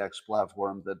course, the X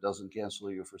platform that doesn't cancel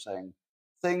you for saying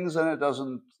things, and it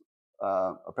doesn't,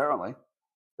 apparently,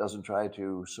 doesn't try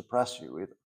to suppress you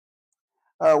either.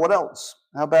 What else?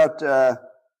 How about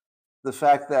the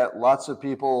fact that lots of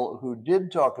people who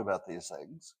did talk about these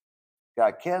things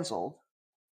got canceled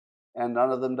and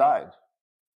none of them died?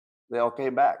 They all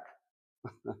came back.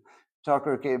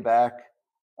 Tucker came back.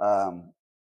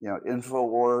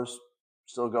 InfoWars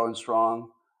still going strong.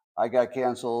 I got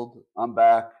canceled. I'm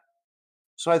back.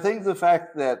 So I think the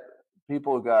fact that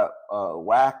people got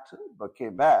whacked but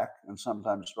came back, and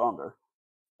sometimes stronger,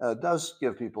 does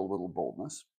give people a little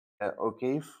boldness.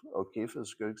 O'Keefe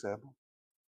is a good example.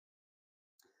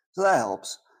 So that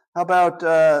helps. How about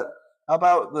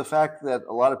the fact that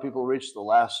a lot of people reached the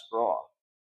last straw?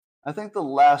 I think the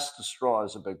last straw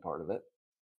is a big part of it.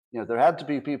 There had to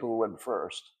be people who went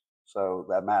first, so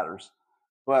that matters.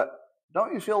 But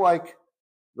don't you feel like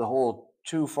the whole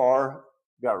too far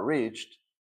got reached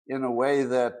in a way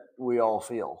that we all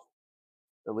feel?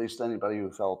 At least anybody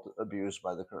who felt abused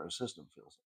by the current system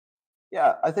feels it.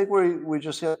 Yeah, I think we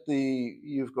just hit the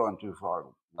you've gone too far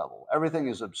level. Everything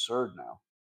is absurd now.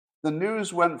 The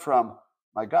news went from,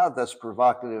 my God, that's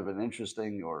provocative and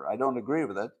interesting, or I don't agree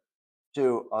with it,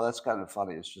 to, oh, that's kind of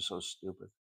funny. It's just so stupid.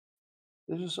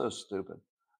 It's just so stupid.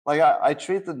 Like I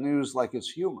treat the news like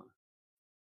it's humor,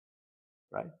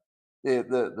 right?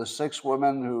 The 6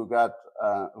 women who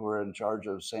were in charge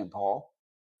of St. Paul,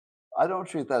 I don't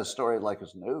treat that story like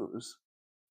it's news.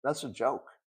 That's a joke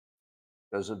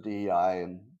because of DEI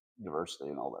and diversity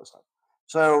and all that stuff.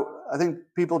 So I think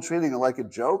people treating it like a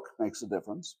joke makes a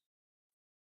difference.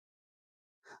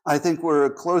 I think we're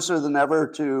closer than ever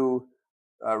to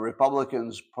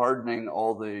Republicans pardoning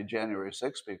all the January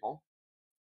 6 people.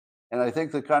 And I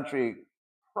think the country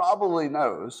probably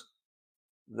knows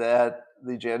that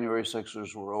the January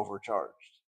 6ers were overcharged.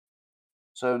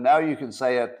 So now you can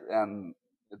say it, and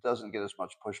it doesn't get as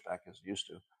much pushback as it used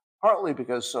to, partly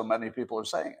because so many people are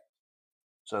saying it.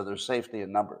 So there's safety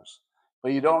in numbers.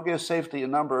 But you don't get safety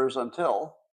in numbers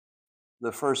until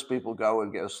the first people go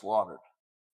and get slaughtered.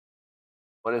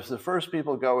 But if the first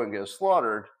people go and get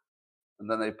slaughtered, and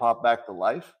then they pop back to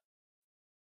life,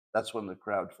 that's when the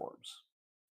crowd forms.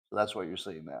 So that's what you're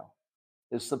seeing now.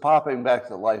 It's the popping back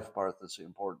to life part that's the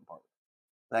important part.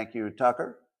 Thank you,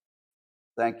 Tucker.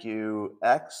 Thank you,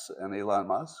 X and Elon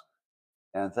Musk.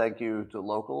 And thank you to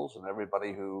locals and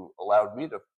everybody who allowed me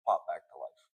to pop back to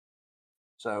life.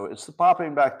 So it's the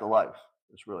popping back to life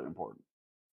that's really important.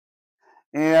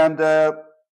 And I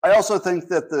also think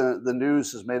that the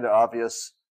news has made it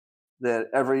obvious that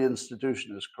every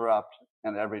institution is corrupt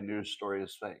and every news story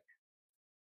is fake.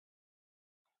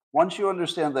 Once you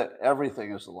understand that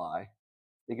everything is a lie,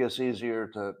 it gets easier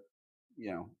to,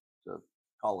 you know, to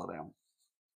call it out.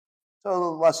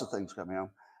 So lots of things coming out,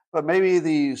 but maybe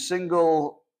the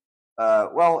single,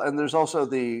 well, and there's also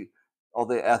all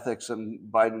the ethics and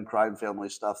Biden crime family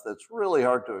stuff that's really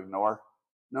hard to ignore.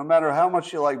 No matter how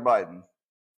much you like Biden,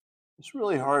 it's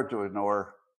really hard to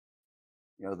ignore,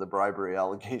 the bribery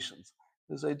allegations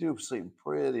because they do seem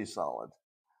pretty solid.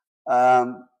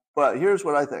 But here's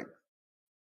what I think.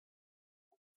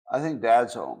 I think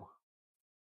Dad's home,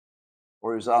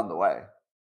 or he's on the way.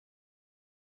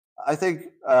 I think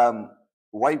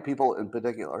white people in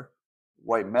particular,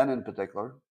 white men in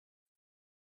particular,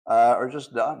 are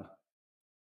just done.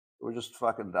 We're just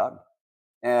fucking done.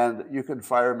 And you can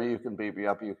fire me, you can beat me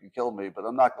up, you can kill me, but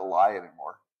I'm not going to lie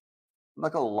anymore. I'm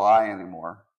not going to lie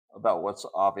anymore about what's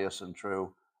obvious and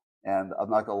true. And I'm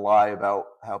not going to lie about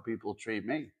how people treat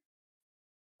me.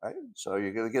 Right? So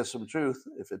you're going to get some truth.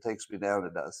 If it takes me down,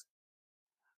 it does.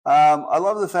 I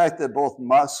love the fact that both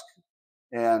Musk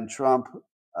and Trump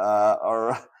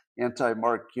are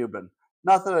anti-Mark Cuban.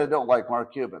 Not that I don't like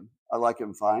Mark Cuban. I like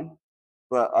him fine.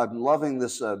 But I'm loving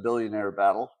this billionaire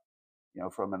battle,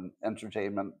 from an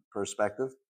entertainment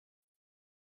perspective.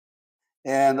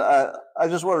 And I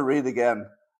just want to read again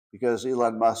because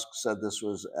Elon Musk said this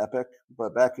was epic.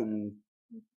 But back in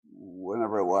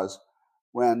whenever it was,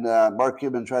 when Mark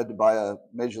Cuban tried to buy a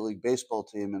Major League Baseball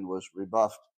team and was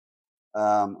rebuffed,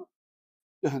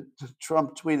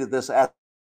 Trump tweeted this at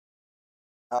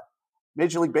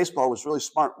Major League Baseball was really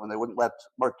smart when they wouldn't let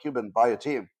Mark Cuban buy a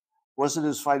team. Was it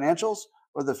his financials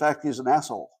or the fact he's an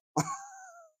asshole?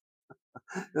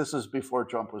 This is before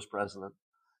Trump was president.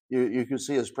 You could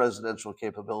see his presidential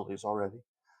capabilities already.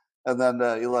 And then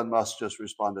Elon Musk just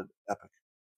responded, epic.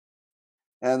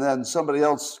 And then somebody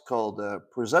else called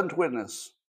Present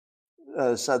Witness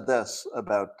said this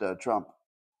about Trump.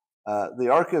 The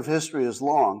arc of history is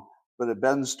long, but it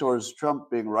bends towards Trump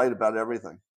being right about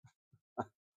everything.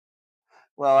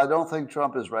 Well, I don't think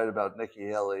Trump is right about Nikki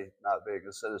Haley not being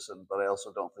a citizen, but I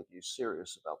also don't think he's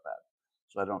serious about that.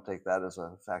 So I don't take that as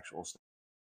a factual statement.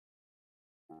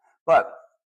 But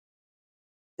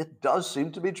it does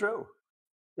seem to be true.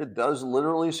 It does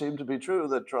literally seem to be true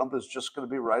that Trump is just going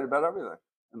to be right about everything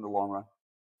in the long run,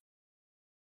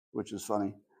 which is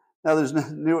funny. Now, there's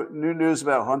new news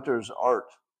about Hunter's art.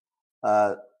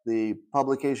 The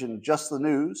publication Just the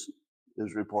News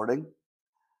is reporting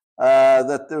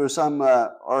that there was some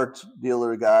art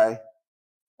dealer guy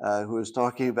who was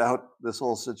talking about this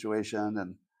whole situation.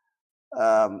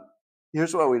 And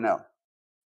here's what we know.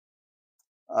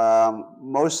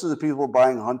 Most of the people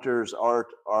buying Hunter's art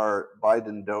are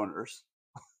Biden donors.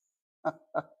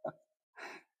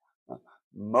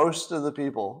 Most of the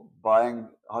people buying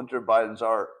Hunter Biden's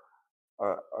art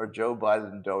are Joe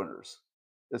Biden donors.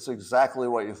 It's exactly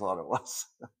what you thought it was.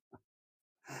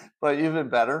 But even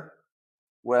better,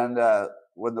 when the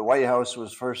White House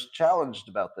was first challenged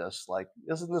about this, like,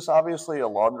 isn't this obviously a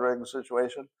laundering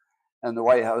situation? And the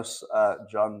White House,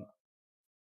 John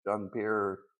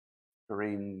Pierre,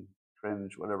 Karine,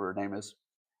 Cringe, whatever her name is,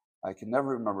 I can never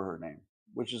remember her name,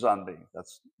 which is on me.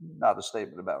 That's not a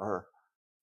statement about her.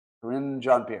 Karine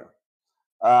Jean-Pierre.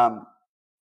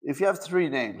 If you have three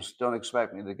names, don't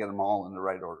expect me to get them all in the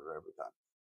right order every time.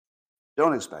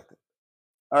 Don't expect it.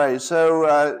 All right,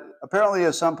 so apparently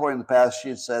at some point in the past, she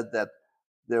had said that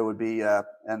there would be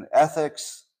an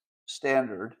ethics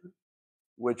standard,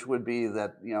 which would be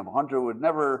that Hunter would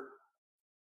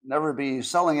never be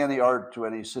selling any art to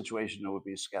any situation that would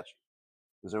be sketchy,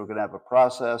 because they were going to have a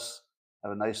process,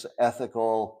 have a nice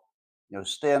ethical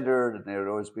standard, and they would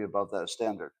always be above that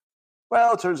standard.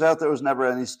 Well, it turns out there was never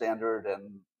any standard,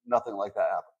 and nothing like that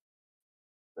happened.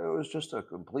 It was just a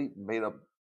complete made-up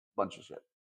bunch of shit.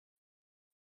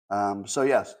 So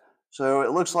yes, so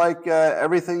it looks like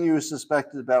everything you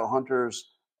suspected about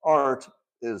Hunter's art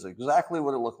is exactly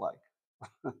what it looked like.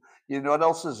 You know what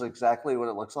else is exactly what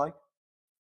it looks like?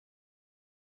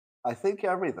 I think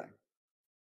everything.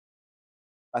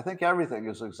 I think everything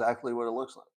is exactly what it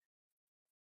looks like.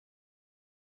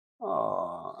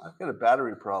 Oh, I've got a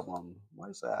battery problem. Why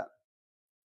is that?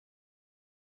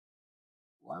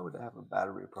 Why would I have a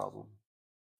battery problem?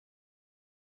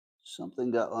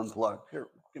 Something got unplugged. Here,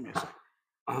 give me a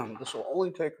second. This will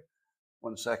only take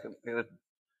 1 second. I gotta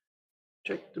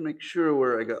check to make sure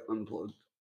where I got unplugged.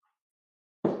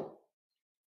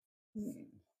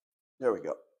 There we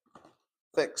go.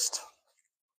 Fixed.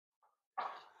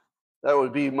 That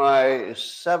would be my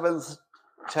 7th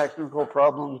technical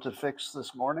problem to fix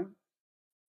this morning.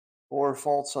 4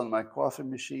 faults on my coffee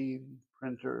machine,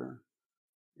 printer.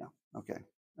 Yeah, okay.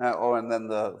 Oh, and then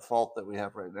the fault that we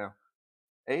have right now.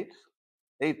 8?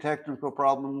 8 technical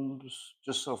problems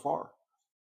just so far.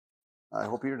 I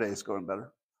hope your day is going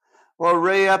better. Well,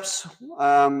 Ray Epps,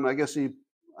 I guess he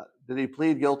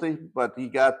plead guilty, but he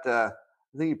got, I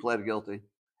think he pled guilty.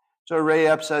 So Ray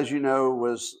Epps, as you know,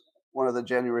 was one of the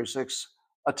January 6th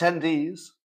attendees,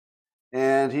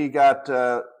 and he got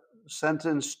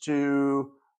sentenced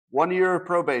to 1 year of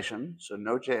probation, so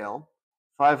no jail,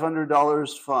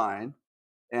 $500 fine,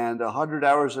 and 100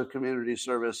 hours of community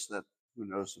service that who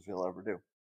knows if he'll ever do.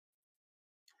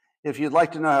 If you'd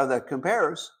like to know how that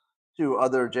compares to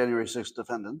other January 6th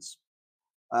defendants,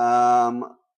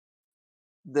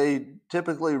 they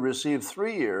typically receive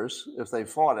 3 years if they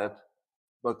fought it,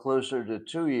 but closer to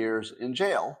 2 years in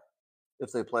jail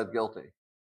if they pled guilty.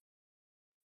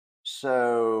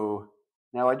 So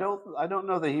now I don't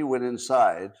know that he went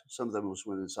inside. Some of them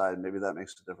went inside. Maybe that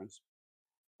makes a difference.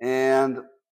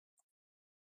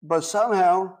 But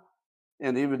somehow,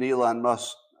 and even Elon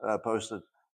Musk posted,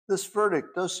 this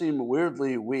verdict does seem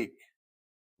weirdly weak.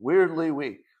 Weirdly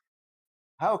weak.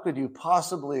 How could you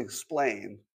possibly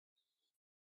explain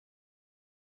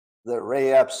that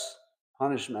Ray Epps'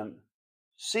 punishment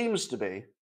seems to be,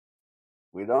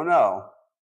 we don't know,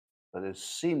 but it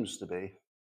seems to be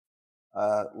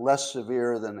less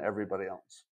severe than everybody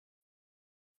else?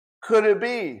 Could it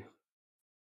be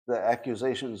the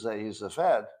accusations that he's a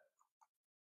Fed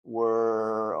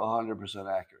were 100%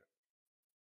 accurate?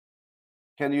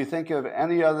 Can you think of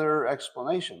any other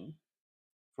explanation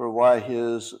for why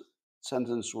his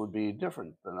sentence would be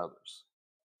different than others?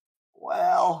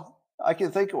 Well, I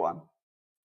can think of one.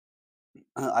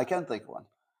 I can think of one.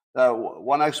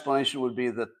 One explanation would be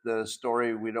that the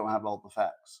story, we don't have all the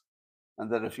facts.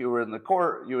 And that if you were in the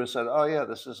court, you would have said, oh, yeah,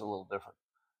 this is a little different.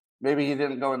 Maybe he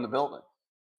didn't go in the building.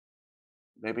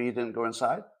 Maybe he didn't go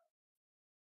inside.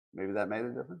 Maybe that made a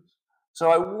difference. So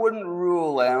I wouldn't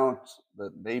rule out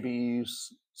that maybe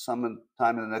sometime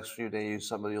in the next few days,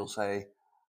 somebody will say,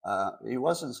 he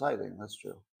was inciting. That's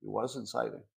true. He was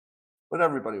inciting. But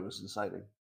everybody was inciting.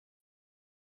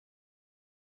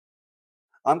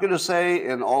 I'm going to say,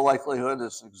 in all likelihood,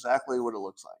 it's exactly what it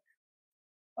looks like.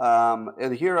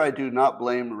 And here I do not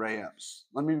blame Ray Epps.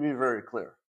 Let me be very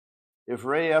clear. If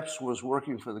Ray Epps was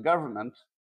working for the government,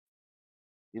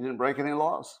 he didn't break any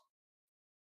laws.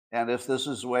 And if this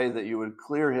is the way that you would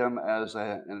clear him as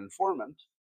an informant,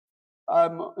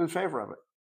 I'm in favor of it.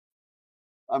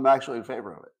 I'm actually in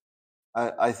favor of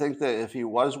it. I think that if he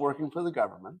was working for the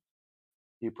government,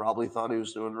 he probably thought he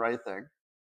was doing the right thing.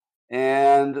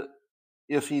 And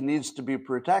if he needs to be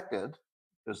protected,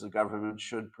 because the government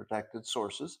should protect its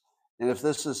sources, and if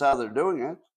this is how they're doing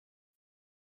it,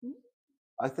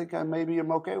 I think I'm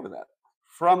okay with that.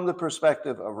 From the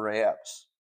perspective of Ray Epps,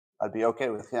 I'd be okay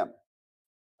with him.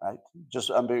 Right?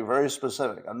 I'm being very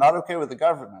specific. I'm not okay with the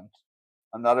government.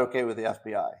 I'm not okay with the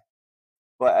FBI.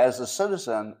 But as a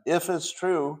citizen, if it's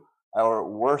true, our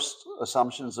worst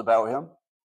assumptions about him,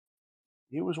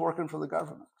 he was working for the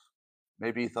government.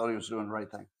 Maybe he thought he was doing the right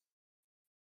thing.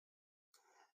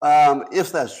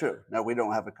 If that's true. Now, we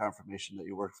don't have a confirmation that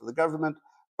he worked for the government,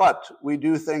 but we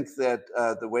do think that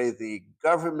the way the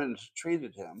government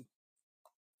treated him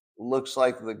looks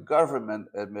like the government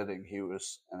admitting he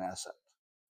was an asset.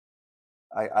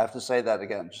 I have to say that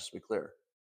again, just to be clear.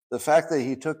 The fact that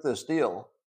he took this deal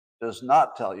does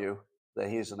not tell you that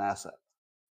he's an asset.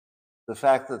 The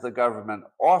fact that the government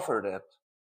offered it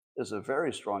is a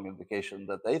very strong indication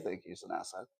that they think he's an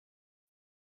asset.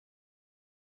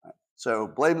 Right. So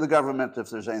blame the government if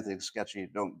there's anything sketchy.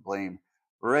 Don't blame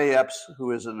Ray Epps,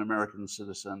 who is an American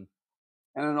citizen.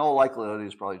 And in all likelihood,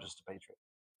 he's probably just a patriot.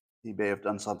 He may have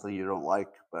done something you don't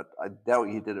like, but I doubt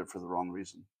he did it for the wrong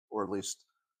reason, or at least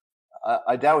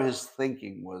I doubt his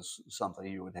thinking was something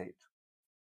you would hate.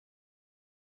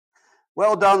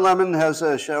 Well, Don Lemon has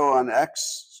a show on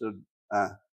X, so I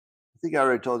think I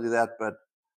already told you that, but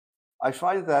I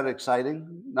find that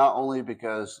exciting, not only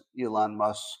because Elon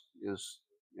Musk is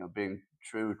being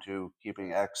true to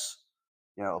keeping X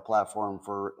a platform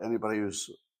for anybody who's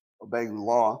obeying the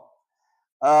law,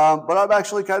 but I'm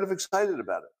actually kind of excited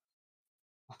about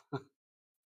it.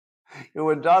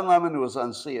 When Don Lemon was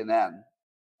on CNN,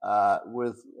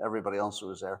 with everybody else who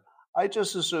was there, I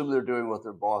just assume they're doing what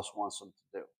their boss wants them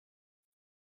to do.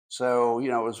 So,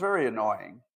 it was very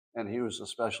annoying, and he was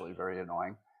especially very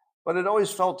annoying. But it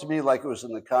always felt to me like it was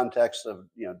in the context of,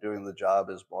 doing the job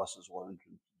his bosses wanted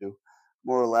him to do,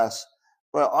 more or less.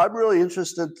 But I'm really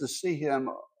interested to see him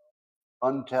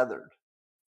untethered.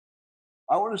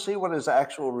 I want to see what his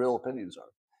actual real opinions are.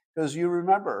 Because you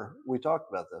remember, we talked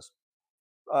about this,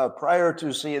 prior to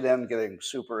CNN getting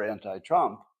super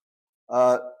anti-Trump,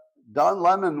 Don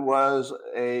Lemon was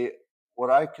what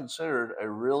I considered a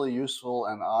really useful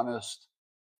and honest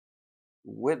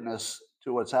witness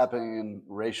to what's happening in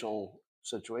racial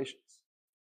situations.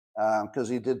 Because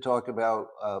he did talk about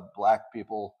black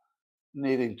people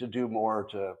needing to do more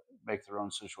to make their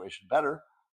own situation better.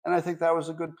 And I think that was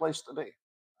a good place to be.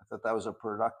 I thought that was a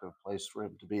productive place for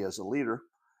him to be as a leader.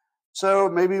 So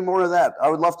maybe more of that. I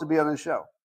would love to be on his show.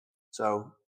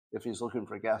 So if he's looking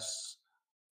for guests,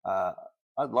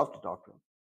 I'd love to talk to him.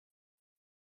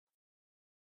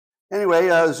 Anyway,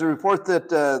 there's a report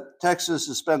that Texas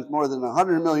has spent more than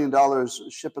 $100 million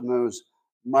shipping those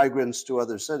migrants to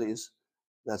other cities.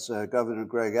 That's Governor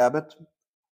Greg Abbott.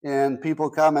 And people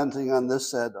commenting on this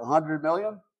said, 100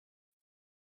 million?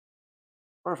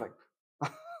 Perfect.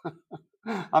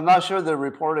 I'm not sure the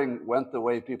reporting went the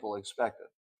way people expected.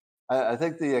 I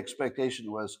think the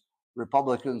expectation was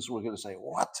Republicans were going to say,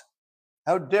 what?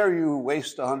 How dare you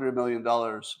waste $100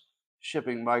 million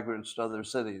shipping migrants to other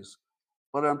cities?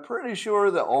 But I'm pretty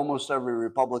sure that almost every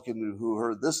Republican who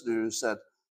heard this news said,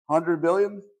 100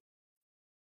 billion?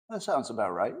 That sounds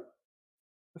about right.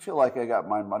 I feel like I got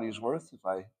my money's worth if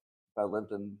I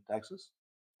lived in Texas.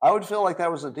 I would feel like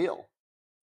that was a deal.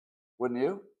 Wouldn't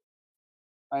you?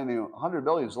 I mean, 100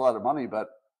 billion is a lot of money, but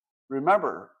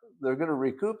remember, they're going to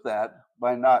recoup that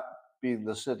by not being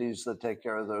the cities that take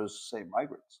care of those same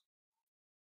migrants.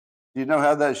 Do you know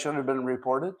how that should have been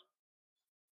reported?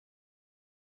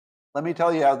 Let me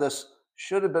tell you how this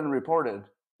should have been reported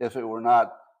if it were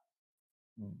not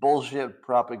bullshit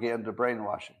propaganda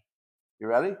brainwashing. You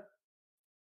ready?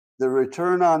 The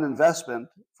return on investment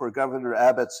for Governor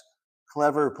Abbott's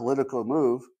clever political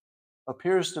move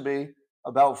appears to be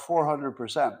about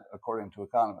 400%, according to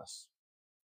economists.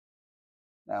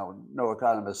 Now, no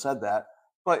economist said that,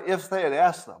 but if they had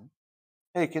asked them,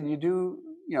 hey, can you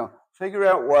figure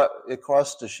out what it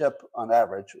costs to ship on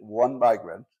average one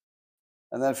migrant,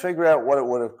 and then figure out what it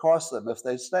would have cost them if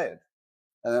they stayed,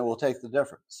 and then we'll take the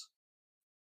difference.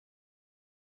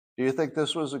 Do you think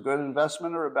this was a good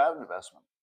investment or a bad investment?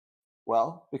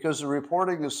 Well, because the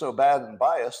reporting is so bad and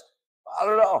biased, I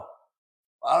don't know.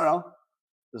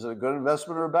 Is it a good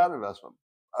investment or a bad investment?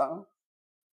 I don't know.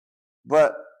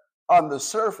 But on the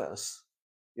surface,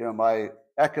 my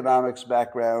economics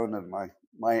background and my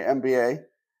MBA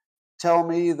tell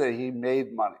me that he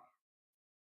made money.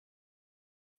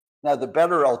 Now, the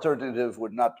better alternative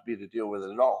would not be to deal with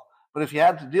it at all. But if you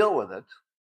had to deal with it,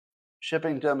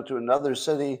 shipping them to another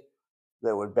city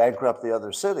that would bankrupt the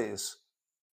other cities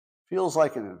feels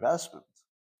like an investment.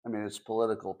 I mean, it's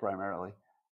political primarily,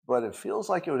 but it feels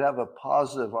like it would have a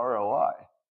positive ROI.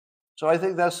 So I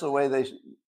think that's the way they should.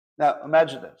 Now,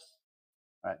 imagine this,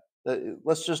 right?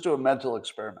 Let's just do a mental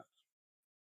experiment.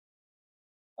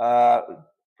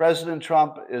 President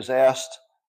Trump is asked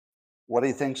what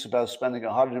he thinks about spending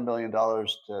 $100 million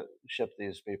to ship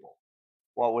these people.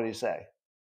 What would he say?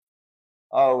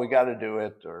 Oh, we got to do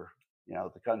it, or,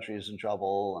 the country is in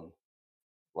trouble, and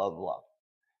blah, blah,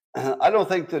 blah. I don't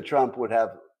think that Trump would have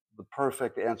the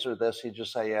perfect answer to this. He'd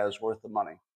just say, yeah, it's worth the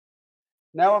money.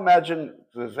 Now imagine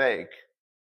Vivek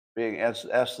being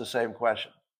asked the same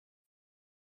question.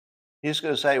 He's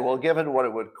going to say, well, given what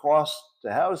it would cost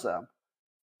to house them,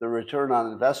 the return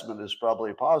on investment is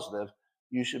probably positive.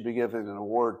 You should be giving an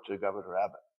award to Governor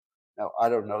Abbott. Now, I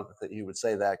don't know that he would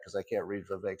say that because I can't read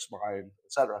Vivek's mind,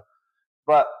 etc.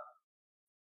 But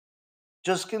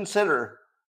just consider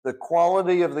the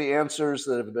quality of the answers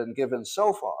that have been given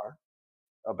so far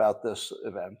about this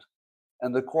event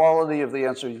and the quality of the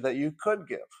answers that you could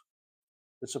give.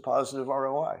 It's a positive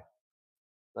ROI.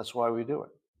 That's why we do it.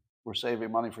 We're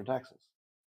saving money for Texas,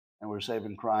 and we're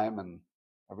saving crime and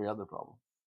every other problem.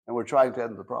 And we're trying to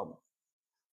end the problem.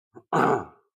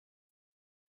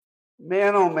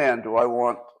 Man, oh man, do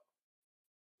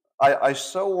I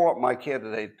so want my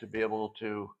candidate to be able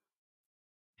to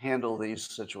handle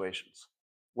these situations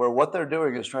where what they're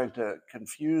doing is trying to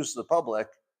confuse the public.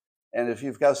 And if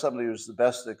you've got somebody who's the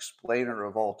best explainer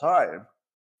of all time,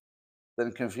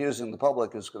 then confusing the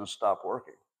public is going to stop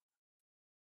working.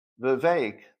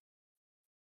 Vivek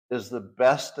is the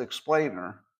best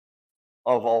explainer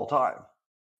of all time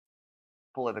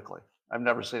politically. I've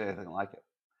never seen anything like it.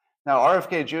 Now,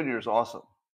 RFK Jr. is awesome,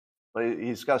 but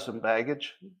he's got some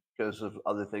baggage because of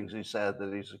other things he said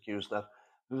that he's accused of.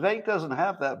 Vivek doesn't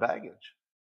have that baggage.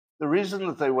 The reason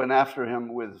that they went after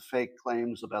him with fake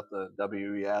claims about the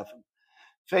WEF,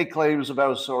 fake claims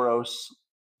about Soros,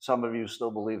 some of you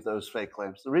still believe those fake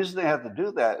claims. The reason they had to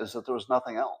do that is that there was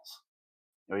nothing else.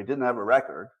 You know, he didn't have a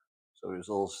record, so he was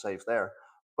a little safe there.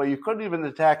 But you couldn't even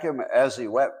attack him as he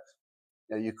went.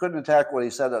 You know, you couldn't attack what he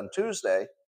said on Tuesday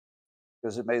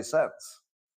because it made sense.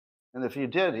 And if you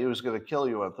did, he was going to kill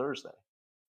you on Thursday.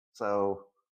 So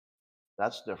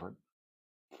that's different.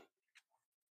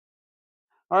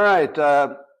 All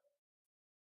right.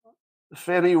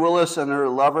 Fannie Willis and her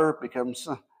lover becomes,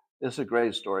 it's a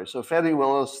great story. So Fannie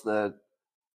Willis, the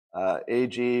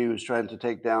AG who's trying to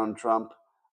take down Trump,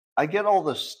 I get all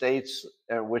the states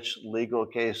at which legal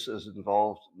case is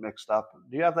involved mixed up.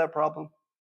 Do you have that problem?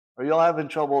 Are you all having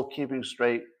trouble keeping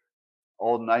straight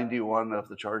all 91 of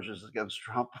the charges against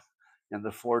Trump in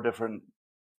the 4 different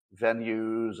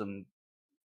venues and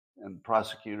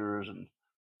prosecutors and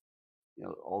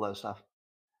all that stuff?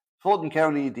 Fulton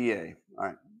County DA. All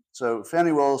right. So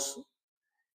Fannie Willis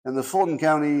and the Fulton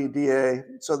County DA.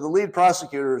 So the lead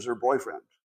prosecutor is her boyfriend,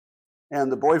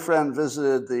 and the boyfriend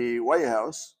visited the White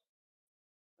House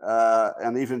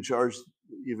and even charged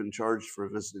for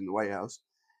visiting the White House.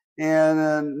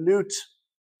 And Newt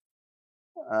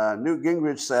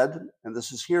Gingrich said, and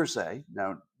this is hearsay.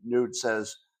 Now Newt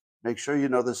says, make sure you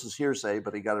know this is hearsay,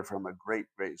 but he got it from a great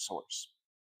source.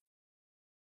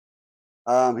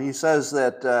 He says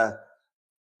that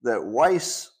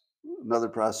Weiss, another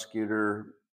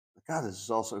prosecutor, God, this is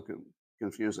also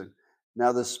confusing.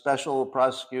 Now the special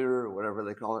prosecutor, or whatever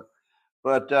they call it,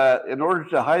 but in order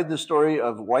to hide the story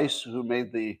of Weiss, who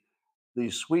made the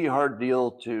sweetheart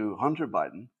deal to Hunter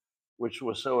Biden, which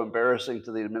was so embarrassing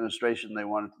to the administration, they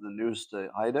wanted the news to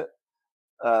hide it.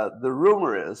 The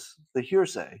rumor is, the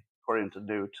hearsay, according to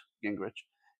Newt Gingrich,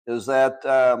 is that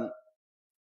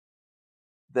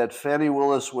that Fannie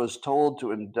Willis was told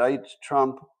to indict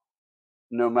Trump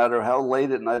no matter how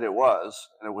late at night it was,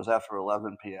 and it was after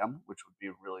 11 p.m., which would be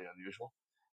really unusual,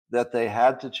 that they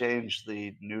had to change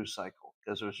the news cycle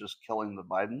because it was just killing the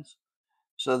Bidens,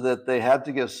 so that they had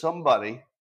to get somebody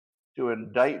to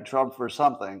indict Trump for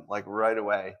something, like right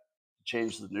away, to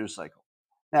change the news cycle.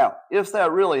 Now, if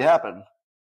that really happened,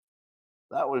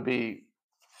 that would be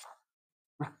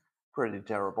pretty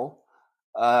terrible,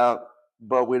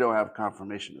 but we don't have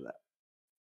confirmation of that.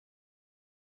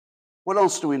 What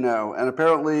else do we know? And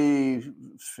apparently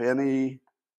Fannie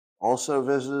also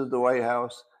visited the White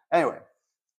House. Anyway,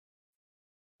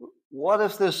 what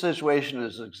if this situation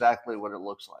is exactly what it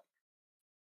looks like?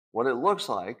 What it looks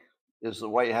like is the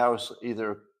White House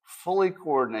either fully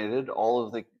coordinated all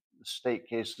of the state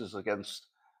cases against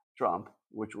Trump,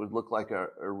 which would look like a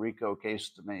RICO case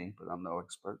to me, but I'm no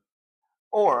expert,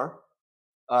 or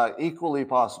equally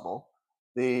possible,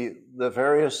 the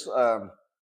various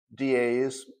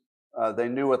DAs, they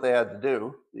knew what they had to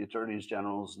do, the attorneys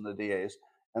generals and the DAs,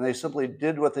 and they simply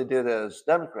did what they did as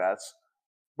Democrats.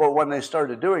 But when they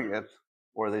started doing it,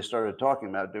 or they started talking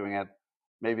about doing it,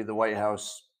 maybe the White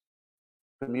House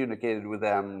communicated with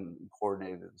them,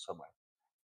 coordinated in some way.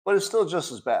 But it's still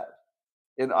just as bad.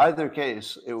 In either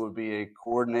case, it would be a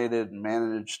coordinated,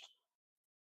 managed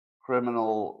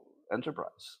criminal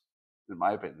enterprise, in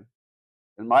my opinion.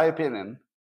 In my opinion,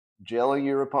 jailing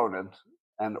your opponent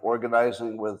and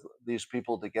organizing with these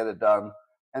people to get it done,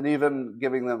 and even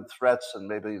giving them threats and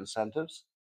maybe incentives.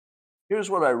 Here's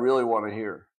what I really want to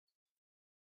hear.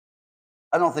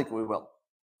 I don't think we will.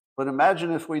 But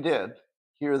imagine if we did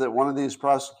hear that one of these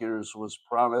prosecutors was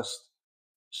promised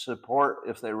support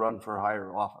if they run for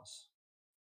higher office.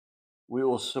 We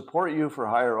will support you for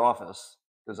higher office,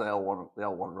 because they all want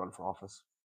to run for office,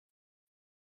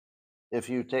 if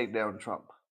you take down Trump,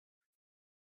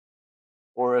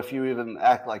 or if you even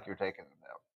act like you're taking him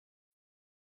down.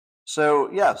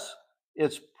 So yes,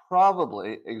 it's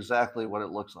probably exactly what it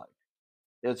looks like.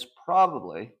 It's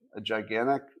probably a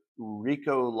gigantic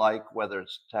RICO-like, whether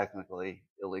it's technically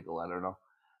illegal, I don't know,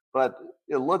 but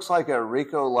it looks like a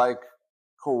RICO-like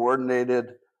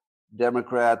coordinated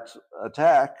Democrat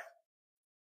attack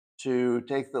to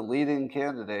take the leading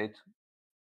candidate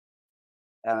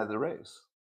out of the race.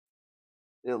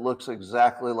 It looks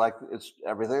exactly like it's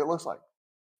everything it looks like.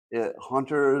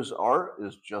 Hunter's art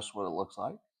is just what it looks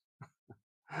like.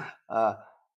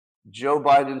 Joe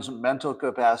Biden's mental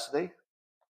capacity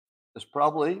is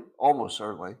probably, almost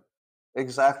certainly,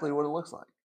 exactly what it looks like.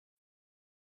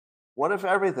 What if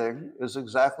everything is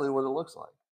exactly what it looks like?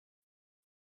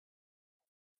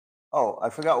 Oh, I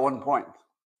forgot one point.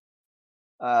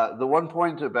 The one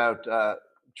point about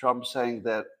Trump saying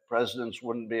that presidents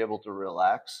wouldn't be able to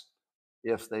relax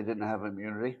if they didn't have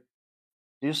immunity.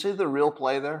 Do you see the real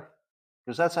play there?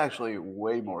 Because that's actually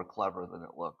way more clever than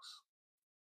it looks.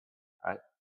 Right?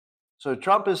 So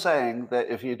Trump is saying that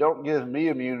if you don't give me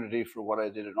immunity for what I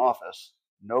did in office,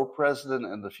 no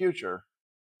president in the future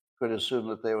could assume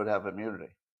that they would have immunity.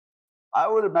 I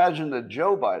would imagine that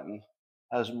Joe Biden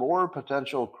has more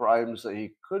potential crimes that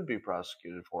he could be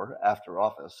prosecuted for after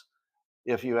office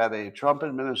if you had a Trump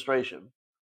administration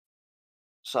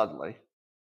suddenly.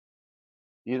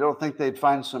 You don't think they'd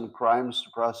find some crimes to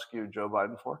prosecute Joe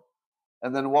Biden for?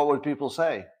 And then what would people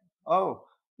say? Oh,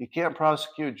 you can't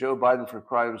prosecute Joe Biden for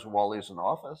crimes while he's in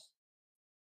office.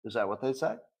 Is that what they'd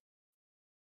say?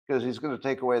 Because he's going to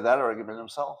take away that argument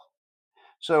himself.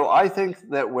 So I think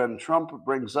that when Trump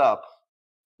brings up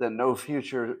that no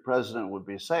future president would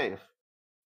be safe,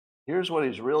 here's what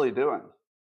he's really doing.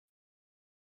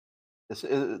 This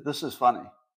is funny.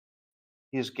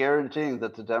 He's guaranteeing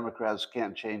that the Democrats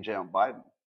can't change out Biden.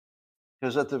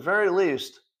 Because at the very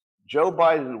least, Joe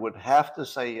Biden would have to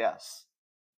say yes.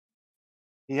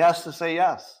 He has to say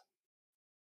yes.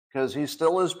 Because he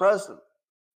still is president.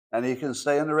 And he can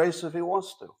stay in the race if he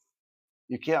wants to.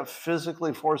 You can't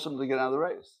physically force him to get out of the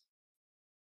race.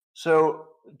 So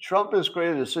Trump has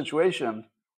created a situation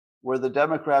where the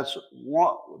Democrats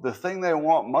want, the thing they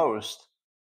want most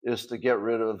is to get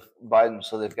rid of Biden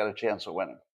so they've got a chance of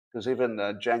winning. Because even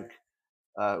Cenk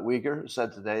Uygur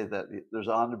said today that there's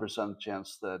a 100%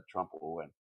 chance that Trump will win.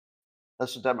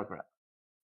 That's a Democrat.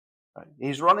 Right?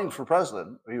 He's running for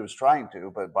president. He was trying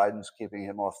to, but Biden's keeping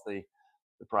him off the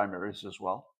primaries as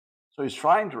well. So he's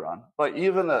trying to run. But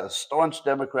even a staunch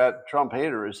Democrat Trump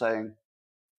hater is saying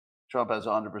Trump has a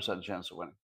 100% chance of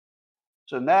winning.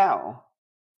 So now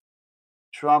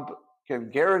Trump can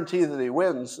guarantee that he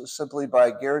wins simply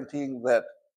by guaranteeing that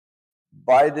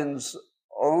Biden's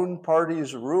own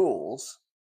party's rules,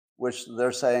 which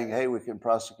they're saying, hey, we can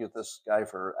prosecute this guy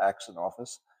for acts in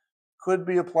office, could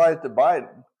be applied to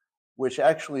Biden, which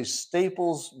actually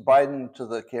staples Biden to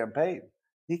the campaign.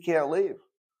 He can't leave.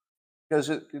 Because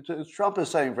Trump is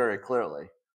saying very clearly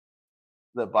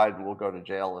that Biden will go to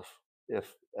jail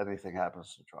if anything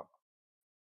happens to Trump.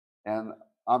 And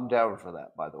I'm down for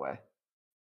that, by the way.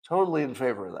 Totally in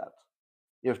favor of that.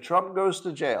 If Trump goes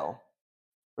to jail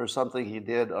for something he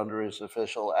did under his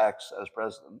official acts as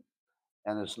president,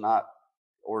 and it's not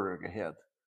ordering a hit,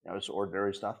 it's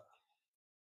ordinary stuff,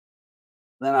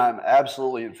 then I'm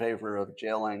absolutely in favor of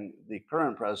jailing the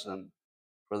current president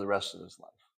for the rest of his life.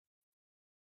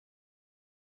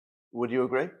 Would you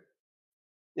agree?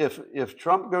 If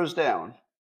Trump goes down,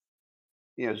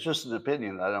 it's just an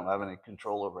opinion. I don't have any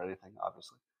control over anything,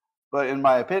 obviously. But in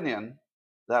my opinion,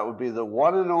 that would be the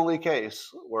one and only case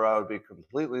where I would be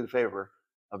completely in favor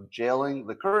of jailing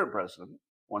the current president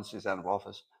once he's out of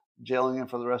office, jailing him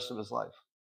for the rest of his life.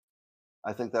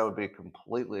 I think that would be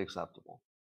completely acceptable.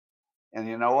 And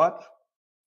you know what?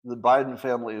 The Biden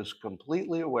family is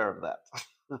completely aware of that.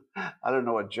 I don't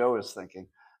know what Joe is thinking,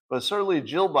 but certainly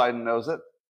Jill Biden knows it.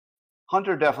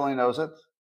 Hunter definitely knows it.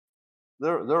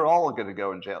 They're all going to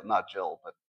go in jail. Not Jill,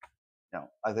 but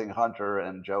I think Hunter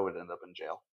and Joe would end up in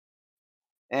jail.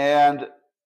 And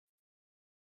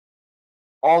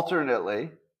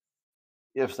alternately,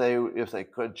 if they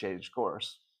could change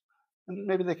course, and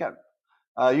maybe they can,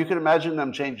 you can imagine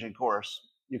them changing course.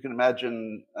 You can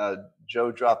imagine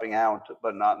Joe dropping out,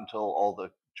 but not until all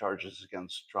the charges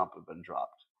against Trump have been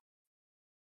dropped.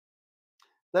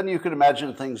 Then you can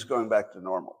imagine things going back to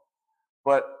normal.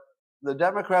 But the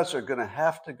Democrats are going to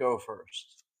have to go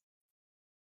first.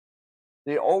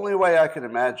 The only way I can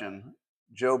imagine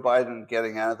Joe Biden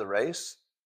getting out of the race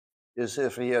is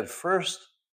if he had first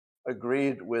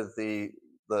agreed with the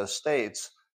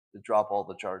states to drop all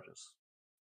the charges.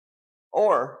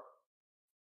 Or,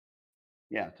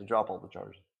 to drop all the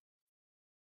charges.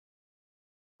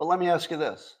 But let me ask you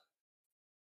this.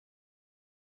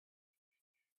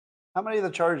 How many of the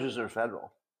charges are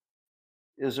federal?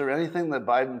 Is there anything that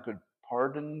Biden could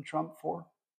pardon Trump for?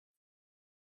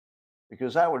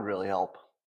 Because that would really help.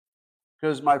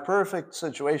 Because my perfect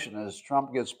situation is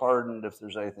Trump gets pardoned if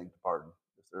there's anything to pardon,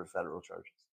 if there are federal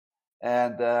charges.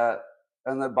 And that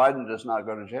Biden does not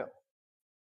go to jail.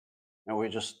 And we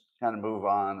just kind of move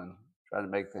on and try to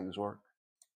make things work.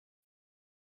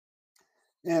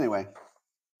 Anyway.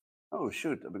 Oh,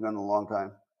 shoot, I've been going a long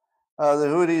time. The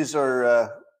Houthis are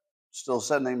still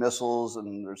sending missiles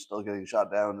and they're still getting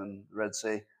shot down in the Red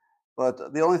Sea.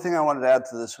 But the only thing I wanted to add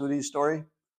to this Houthi story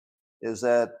is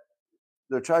that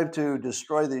they're trying to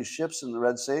destroy these ships in the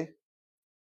Red Sea.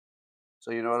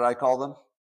 So you know what I call them?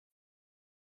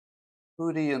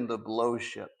 Houthi and the blow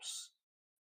ships.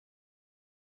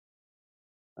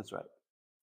 That's right.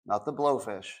 Not the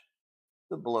blowfish,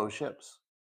 the blow ships.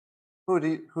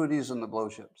 Houthis and the blow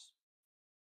ships.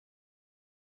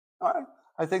 All right.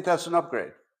 I think that's an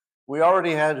upgrade. We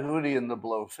already had Hootie in the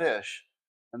Blowfish,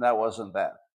 and that wasn't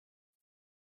bad.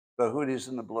 But Hootie's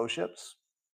in the Blowships,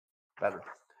 better.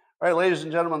 All right, ladies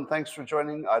and gentlemen, thanks for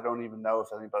joining. I don't even know if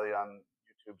anybody on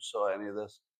YouTube saw any of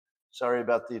this. Sorry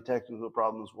about the technical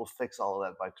problems. We'll fix all of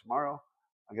that by tomorrow.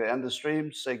 I'm going to end the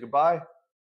stream, say goodbye.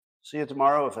 See you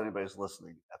tomorrow if anybody's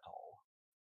listening.